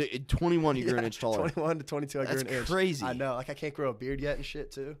 21, you grew an inch taller. 21 to 22, I grew an inch. That's crazy. I know. Like, I can't grow a beard yet and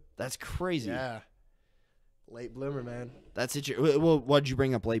shit, too. That's crazy. Yeah. Late bloomer, man. That's it. Well, why'd you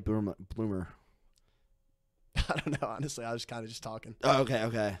bring up late bloomer? I don't know. Honestly, I was kind of just talking. Oh,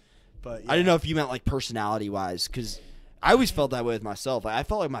 okay. But yeah. I didn't know if you meant, like, personality-wise, because I always felt that way with myself. Like, I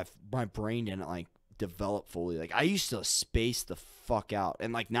felt like my brain didn't, like, develop fully. Like, I used to space the fuck out,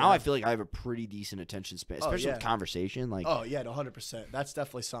 and, like, now I feel like I have a pretty decent attention span, especially with conversation. Like, 100%. That's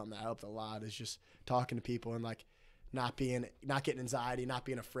definitely something that helped a lot, is just talking to people and, like, not getting anxiety, not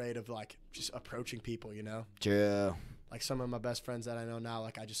being afraid of, like, just approaching people, you know. True. Like, some of my best friends that I know now,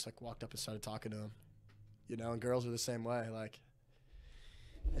 like, I just, like, walked up and started talking to them, you know. And girls are the same way. Like,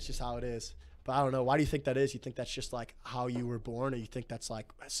 that's just how it is. But I don't know. Why do you think that is? You think that's just, like, how you were born, or you think that's, like,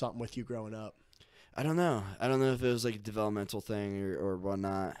 something with you growing up? I don't know. I don't know if it was, like, a developmental thing or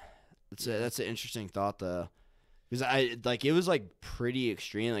whatnot. That's an interesting thought though, because it was like pretty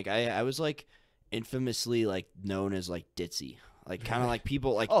extreme. Like I was like infamously like known as like ditzy, like kind of like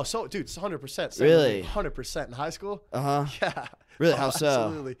people like. Oh, so dude, it's 100%. Really? 100% in high school. Yeah. Really? How so?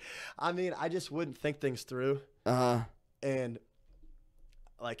 Absolutely. I mean, I just wouldn't think things through. And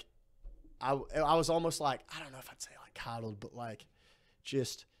like, I was almost like, I don't know if I'd say like coddled, but like,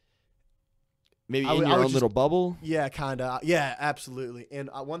 just. Maybe in your own little bubble? Yeah, kind of. Yeah, absolutely. And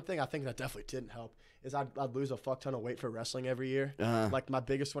one thing I think that definitely didn't help is I'd lose a fuck ton of weight for wrestling every year. Like my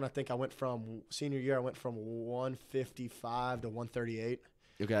biggest one, I think I went from senior year, I went from 155 to 138.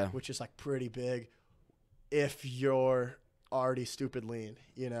 Okay. Which is like pretty big if you're already stupid lean,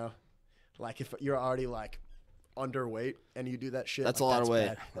 you know? Like if you're already like underweight and you do that shit. That's like, a lot of weight.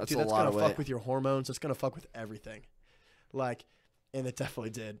 bad. That's Dude, a lot of weight. That's going to fuck with your hormones. It's going to fuck with everything. Like, and it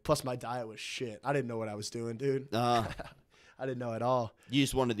definitely did. Plus, my diet was shit. I didn't know what I was doing, dude. I didn't know at all. You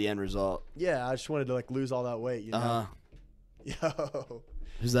just wanted the end result. Yeah, I just wanted to like lose all that weight, you know? Yo.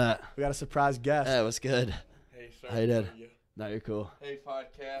 Who's that? We got a surprise guest. Hey, what's good? Hey, sir. How you doing? No, you're cool. Hey,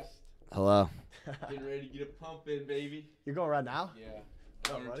 podcast. Hello. Getting ready to get a pump in, baby. You're going right now? Yeah.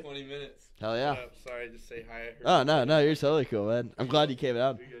 Oh, Under buddy. 20 minutes. Hell yeah. Sorry, just say hi. Oh, no, you're totally cool, man. I'm glad you came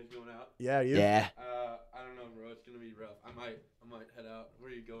out. Are you guys going out? Yeah, you? Yeah. I don't know, bro. It's gonna be rough. I might head out.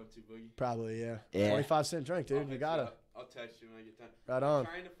 Where are you going to, Boogie? Probably, yeah. Yeah. 25-cent drink, dude. You got it. I'll text you when I get time. Right on.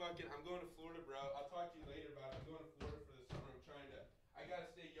 I'm going to Florida, bro. I'll talk to you later about it. I'm going to Florida for the summer. I gotta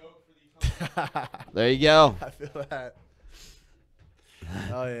stay yoked for these. There you go. I feel that.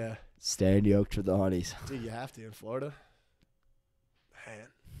 Oh, yeah. Staying yoked for the honeys. Dude, you have to in Florida. Man.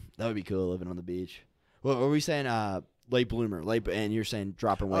 That would be cool, living on the beach. What were we saying? Late bloomer, and you're saying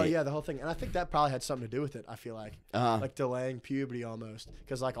dropping weight. Oh, yeah, the whole thing. And I think that probably had something to do with it, I feel like. Like delaying puberty almost.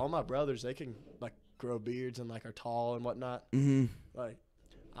 Because, like, all my brothers, they can, like, grow beards and, like, are tall and whatnot. Mm-hmm. Like,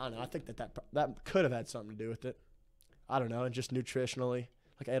 I don't know. I think that could have had something to do with it. I don't know. And just nutritionally.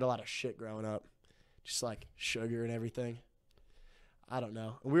 Like, I ate a lot of shit growing up. Just, like, sugar and everything. I don't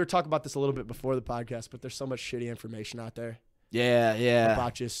know. And we were talking about this a little bit before the podcast, but there's so much shitty information out there. Yeah.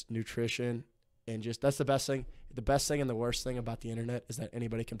 About just nutrition and just that's the best thing. The best thing and the worst thing about the internet is that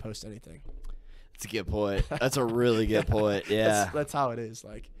anybody can post anything. That's a good point. That's a really good point. Yeah. That's how it is.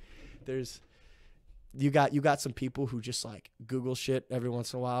 Like you got some people who just like Google shit every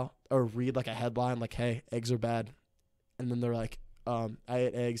once in a while or read like a headline like, hey, eggs are bad. And then they're like, I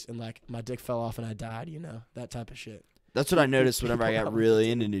ate eggs and like my dick fell off and I died, you know, that type of shit. That's what I noticed whenever I got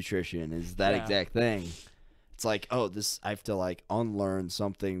really into nutrition is that exact thing. It's like, oh, I have to like unlearn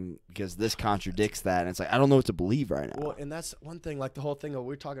something because this contradicts that. And it's like, I don't know what to believe right now. Well, and that's one thing, like the whole thing, we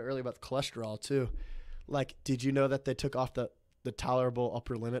were talking earlier about the cholesterol too. Like, did you know that they took off the tolerable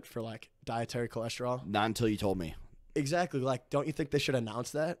upper limit for like dietary cholesterol? Not until you told me. Exactly. Like, don't you think they should announce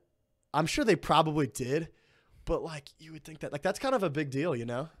that? I'm sure they probably did, but like you would think that, like, that's kind of a big deal, you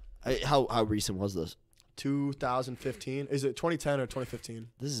know? How recent was this? 2015. Is it 2010 or 2015?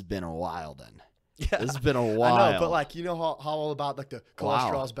 This has been a while then. Yeah. This has been a while. I know, but like, you know how all about like the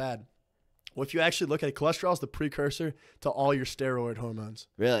cholesterol is bad. Well, if you actually look at it, cholesterol is the precursor to all your steroid hormones.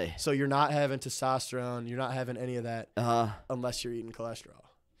 Really? So you're not having testosterone, you're not having any of that unless you're eating cholesterol.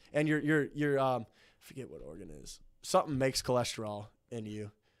 And you're I forget what organ it is. Something makes cholesterol in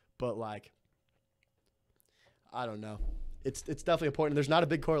you, but like I don't know. It's definitely important. There's not a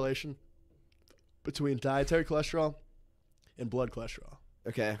big correlation between dietary cholesterol and blood cholesterol.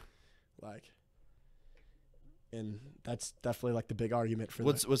 Okay. Like, and that's definitely like the big argument for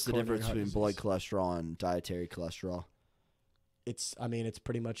what's the difference between disease. blood cholesterol and dietary cholesterol? It's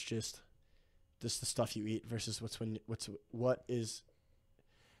pretty much just the stuff you eat versus what is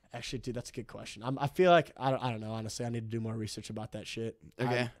actually, dude, that's a good question. I feel like I don't know, honestly. I need to do more research about that shit.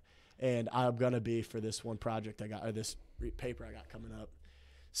 Okay. And I'm gonna be for this one project I got, or this paper I got coming up.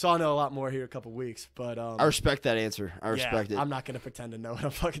 So I'll know a lot more here in a couple weeks, but I respect that answer. I respect it. I'm not gonna pretend to know what I'm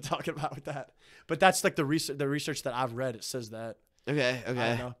fucking talking about with that. But that's like the research that I've read. It says that. Okay. I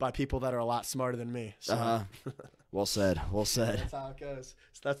don't know, by people that are a lot smarter than me. So. Well said. That's how it goes.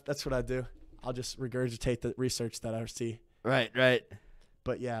 So that's what I do. I'll just regurgitate the research that I see. Right.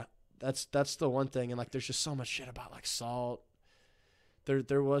 But yeah, that's the one thing. And like, there's just so much shit about like salt.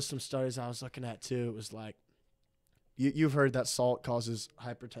 There was some studies I was looking at too. It was like, you've heard that salt causes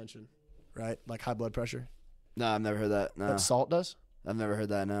hypertension, right? Like high blood pressure. No, I've never heard that. No. That salt does? I've never heard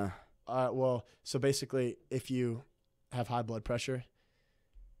that. No. Well, so basically, if you have high blood pressure,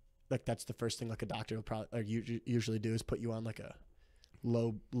 like that's the first thing like a doctor will probably usually do is put you on like a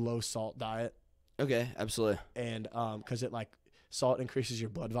low salt diet. Okay, absolutely. And because it like salt increases your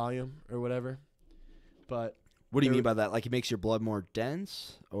blood volume or whatever. But what do you mean by that? Like it makes your blood more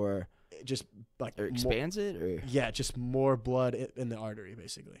dense, or just like Or expands it, or just more blood in the artery,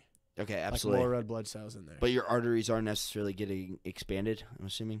 basically. okay, Like absolutely. more red blood cells in there. But your arteries aren't necessarily getting expanded, I'm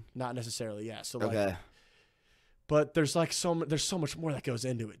assuming. Not necessarily, yeah. So like, Okay. but there's like there's so much more that goes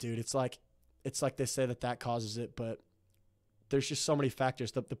into it, dude. It's like they say that causes it, but there's just so many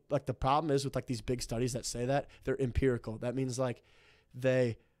factors. The problem is with like these big studies that say that they're empirical. That means like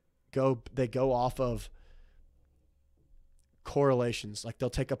they go off of correlations. Like they'll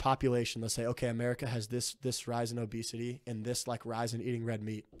take a population, they'll say, okay, America has this rise in obesity and this like rise in eating red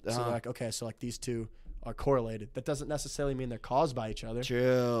meat. So they're like, okay, so like these two are correlated. That doesn't necessarily mean they're caused by each other.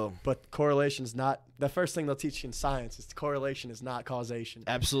 True. But correlation is not the first thing they'll teach you in science. Is correlation is not causation.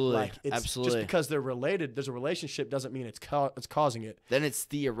 Absolutely. Like it's Absolutely. just because they're related. There's a relationship doesn't mean it's causing it. Then it's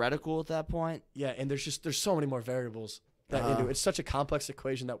theoretical at that point. Yeah, and there's so many more variables that into it. It's such a complex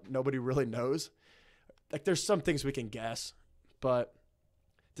equation that nobody really knows. Like there's some things we can guess, but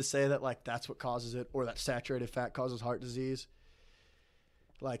to say that like that's what causes it or that saturated fat causes heart disease,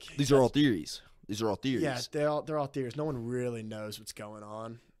 like These are all theories. These are all theories. yeah, they're all theories. No one really knows what's going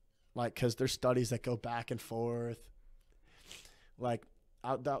on, like because there's studies that go back and forth. Like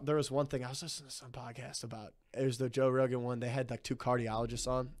there was one thing I was listening to some podcast about. It was the Joe Rogan one. They had like two cardiologists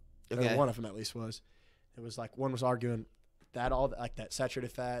on. Okay. Or one of them at least was. It was like one was arguing that all like that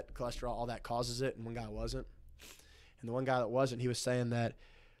saturated fat, cholesterol, all that causes it, and one guy wasn't. And the one guy that wasn't, he was saying that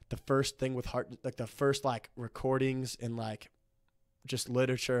the first thing with heart, like the first like recordings and like just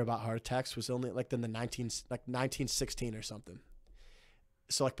literature about heart attacks was only like in the 1916 or something.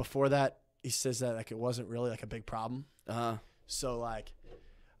 So like before that, he says that like it wasn't really like a big problem. So like,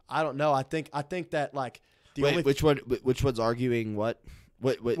 I don't know. I think that like the only which one's arguing what?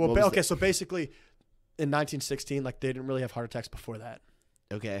 What well, was okay. So basically, in 1916, like they didn't really have heart attacks before that.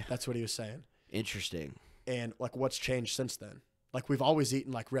 Okay. That's what he was saying. Interesting. And like, what's changed since then? Like we've always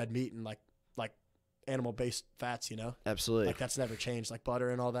eaten like red meat and like animal-based fats, you know? Absolutely. Like that's never changed, like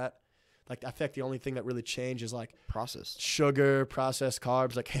butter and all that. Like I think the only thing that really changed is like Processed. sugar, processed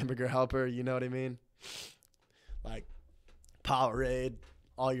carbs, like Hamburger Helper, you know what I mean? Like Powerade,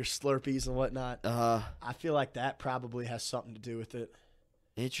 all your Slurpees and whatnot. I feel like that probably has something to do with it.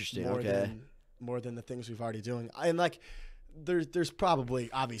 Interesting. More than the things we've already doing. And like there's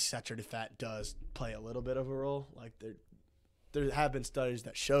probably obviously saturated fat does play a little bit of a role. Like there have been studies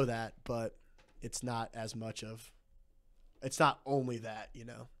that show that, but it's not as much of, it's not only that, you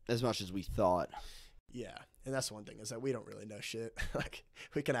know, as much as we thought. Yeah. And that's one thing is that we don't really know shit. Like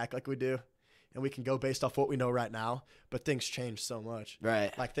we can act like we do and we can go based off what we know right now, but things change so much.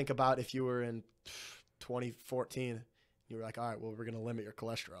 Right. Like think about if you were in 2014, you were like, all right, well, we're going to limit your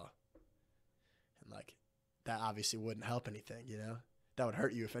cholesterol. And like, that obviously wouldn't help anything, you know? That would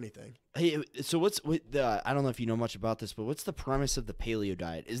hurt you if anything. Hey, so I don't know if you know much about this, but what's the premise of the paleo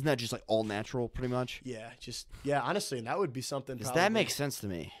diet? Isn't that just like all natural pretty much? Yeah, honestly, and that would be something Because that makes sense to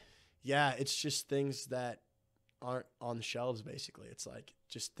me. Yeah, it's just things that aren't on the shelves, basically. It's like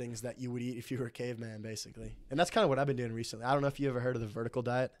just things that you would eat if you were a caveman, basically. And that's kind of what I've been doing recently. I don't know if you ever heard of the vertical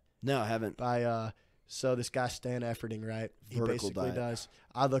diet. No, I haven't. So this guy, Stan Efferding, right? He Vertical basically diet. does.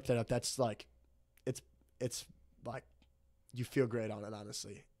 I looked it up. That's like, it's like, you feel great on it,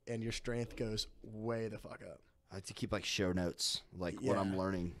 honestly. And your strength goes way the fuck up. I like to keep like show notes, like what I'm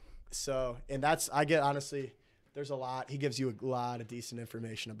learning. So, and honestly, there's a lot. He gives you a lot of decent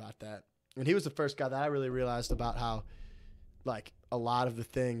information about that. And he was the first guy that I really realized about how, like, a lot of the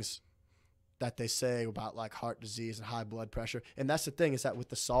things that they say about, like, heart disease and high blood pressure. And that's the thing is that with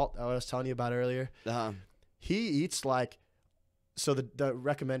the salt I was telling you about earlier, he eats, like, so the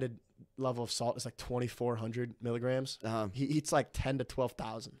recommended level of salt is, like, 2,400 milligrams. He eats, like, 10 to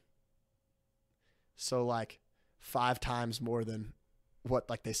 12,000. So, like, 5 times more than what,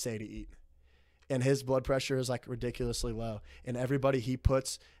 like, they say to eat. And his blood pressure is like ridiculously low. And everybody he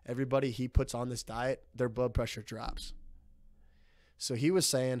puts on this diet, their blood pressure drops. So he was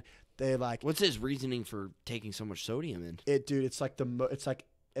saying they like. What's his reasoning for taking so much sodium in? It's like it's like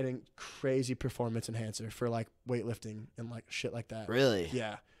an crazy performance enhancer for like weightlifting and like shit like that. Really?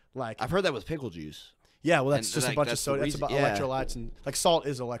 Yeah. Like I've heard that with pickle juice. Yeah, well that's And, just like, a bunch of that's the sodium. That's reason- about yeah. electrolytes and like salt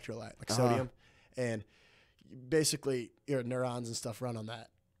is electrolyte, like sodium. And basically your neurons and stuff run on that.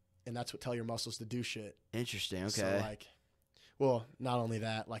 And that's what tell your muscles to do shit. Interesting. Okay. So like, well, not only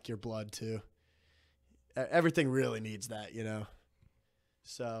that, like your blood too. Everything really needs that, you know.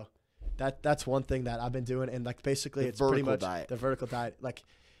 So that's one thing that I've been doing, and like basically it's pretty much the vertical diet. Like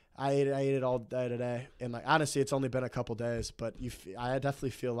I ate it all day today, and like honestly, it's only been a couple days, but I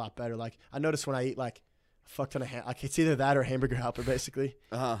definitely feel a lot better. Like I notice when I eat like a fuck ton of like it's either that or Hamburger Helper, basically.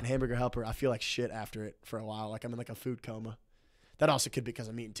 And Hamburger Helper, I feel like shit after it for a while. Like I'm in like a food coma. That also could be because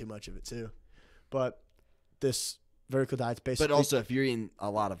I'm eating too much of it too. But this vertical diet's basically. But also, if you're eating a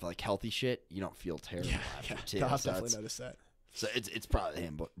lot of like healthy shit, you don't feel terrible after too. No, I've So definitely it's, noticed that. so it's probably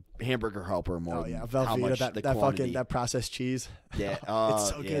hamburger helper more. Oh yeah, than how much Velveeta, the that quantity. fucking that processed cheese. Yeah, It's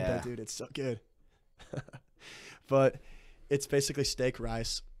so good though, dude. It's so good. But it's basically steak,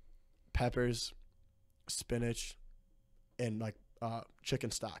 rice, peppers, spinach, and like chicken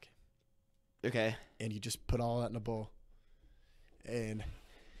stock. Okay. And you just put all that in a bowl. And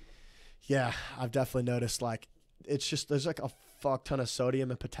yeah, I've definitely noticed like it's just there's like a fuck ton of sodium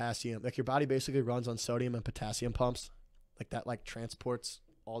and potassium. Like your body basically runs on sodium and potassium pumps. Like that like transports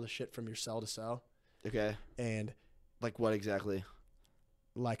all the shit from your cell to cell. Okay. And Like what exactly?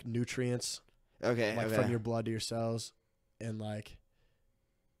 like nutrients. Okay. Like okay. from your blood to your cells. And like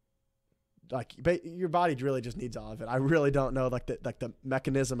your body really just needs all of it. I really don't know like the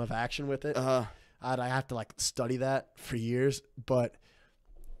mechanism of action with it. I have to like study that for years, but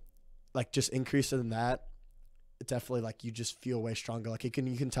like just increasing that, it definitely like you just feel way stronger. Like you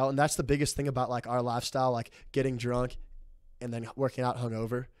can tell, and that's the biggest thing about like our lifestyle, like getting drunk and then working out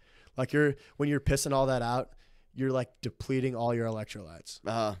hungover. Like when you're pissing all that out, you're like depleting all your electrolytes,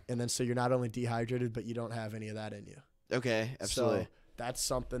 and then so you're not only dehydrated, but you don't have any of that in you. Okay, absolutely. So that's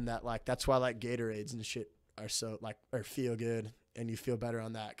something that like that's why like Gatorades and shit are so like or feel good, and you feel better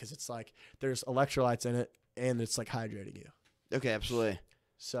on that because it's like there's electrolytes in it and it's like hydrating you. Okay, absolutely.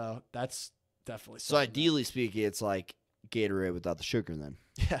 So that's definitely So ideally speaking, it's like Gatorade without the sugar then.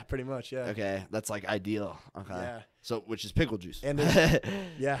 Yeah, pretty much. Yeah. Okay, that's like ideal. Okay. Yeah. So which is pickle juice. And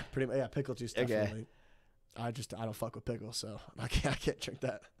yeah, pretty much. Yeah, pickle juice definitely. Okay. I don't fuck with pickles, so I can't drink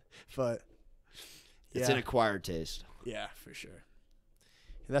that. But it's an acquired taste. Yeah, for sure.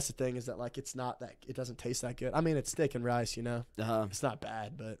 And that's the thing is that like it's not that it doesn't taste that good. I mean, it's steak and rice, you know. It's not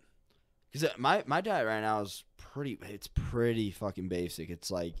bad, but because my diet right now is pretty fucking basic.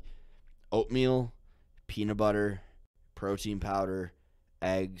 It's like oatmeal, peanut butter, protein powder,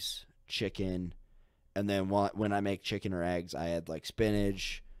 eggs, chicken, and then when I make chicken or eggs, I add like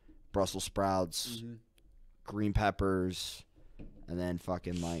spinach, Brussels sprouts, green peppers, and then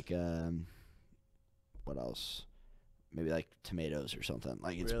fucking like what else? Maybe like tomatoes or something.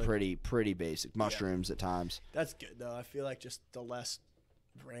 Like it's really? pretty basic. Mushrooms at times. That's good though. I feel like just the less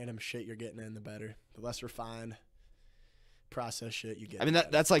random shit you're getting in, the better. The less refined processed shit you get. I mean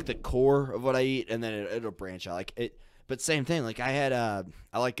that's like the core of what I eat, and then it'll branch out. Like it, but same thing. Like I had I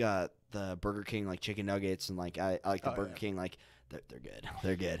like the Burger King like chicken nuggets, and like I like the Burger King like they're good.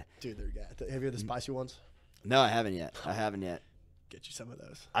 They're good. Dude, they're good. Have you had the spicy ones? No, I haven't yet. Get you some of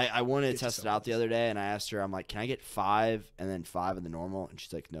those. I wanted to test it out the other day, and I asked her, I'm like, can I get 5 and then 5 of the normal? And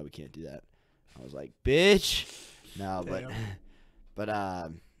she's like, no, we can't do that. I was like, bitch. No, but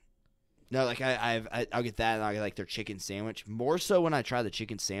no, like I'll get that, and I'll get like their chicken sandwich. More so when I try the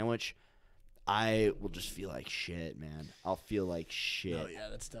chicken sandwich, I will just feel like shit, man. I'll feel like shit. Oh yeah,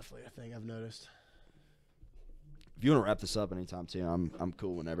 that's definitely a thing I've noticed. If you want to wrap this up anytime too, I'm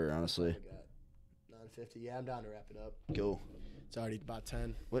cool whenever, honestly. 9:50. Yeah, I'm down to wrap it up. Cool. It's already about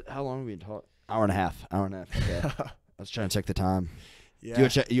 10. How long have we been talking? Hour and a half. Okay. I was trying to check the time. Yeah.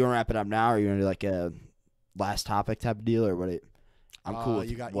 Do you want to wrap it up now, or are you gonna do like a last topic type of deal, or what? I'm cool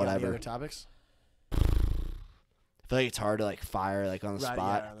with you got whatever. any other topics? I feel like it's hard to like fire like on the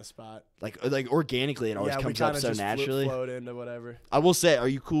spot. Yeah, on the spot. Like organically, it always comes up so naturally. Float into whatever. I will say, are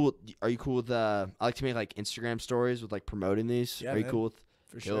you cool? Are you cool with? I like to make like Instagram stories with like promoting these. Yeah, are you cool with?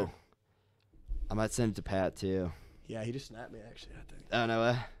 For sure. I might send it to Pat too. Yeah, he just snapped me actually, I think. Oh no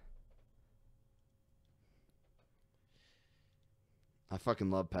way. I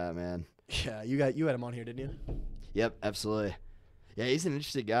fucking love Pat, man. Yeah, you had him on here, didn't you? Yep, absolutely. Yeah, he's an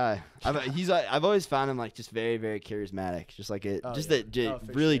interesting guy. I've always found him like just very, very charismatic. Just like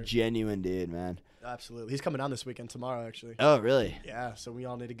really genuine dude, man. Absolutely. He's coming down this weekend tomorrow, actually. Oh, really? Yeah, so we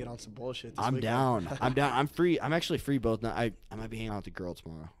all need to get on some bullshit this I'm weekend. down. I'm down. I'm free. I'm actually free both nights. I might be hanging out with the girl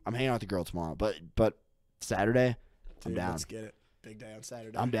tomorrow. I'm hanging out with the girl tomorrow, but Saturday, I'm down. Let's get it. Big day on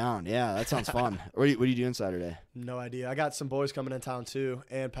Saturday. I'm down. Yeah, that sounds fun. What are you doing Saturday? No idea. I got some boys coming in town too,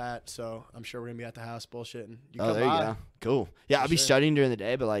 and Pat, so I'm sure we're gonna be at the house bullshitting. There you go. Cool. Yeah, I'll be studying during the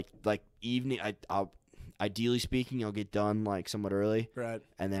day, but like evening, I'll ideally speaking, I'll get done like somewhat early. Right.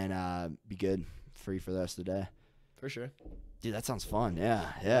 And then be good, free for the rest of the day. For sure. Dude, that sounds fun.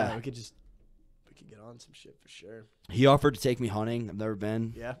 Yeah. We could get on some shit for sure. He offered to take me hunting. I've never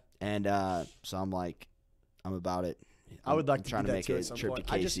been. Yeah. And so I'm about it. I would like to try to make a trip to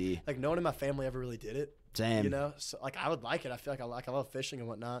KC. I just, like, no one in my family ever really did it. Same. You know, so like I would like it. I feel like I love fishing and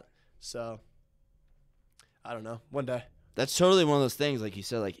whatnot. So I don't know. One day. That's totally one of those things, like you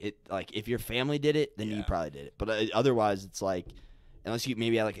said, like if your family did it, then you probably did it. But otherwise, it's like Unless you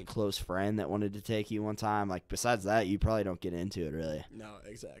maybe had like a close friend that wanted to take you one time. Like besides that, you probably don't get into it really. No,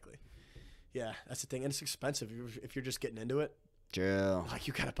 exactly. Yeah, that's the thing. And it's expensive if you're just getting into it. True. Like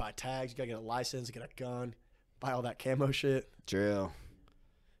you got to buy tags. You got to get a license, get a gun, buy all that camo shit. True.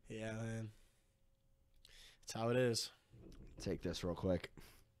 Yeah, man. That's how it is. Take this real quick.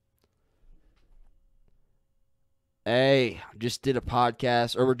 Hey, just did a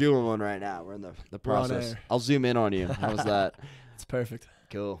podcast, or we're doing one right now. We're in the process. air. I'll zoom in on you. How's that? It's perfect.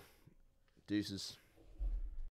 Cool. Deuces.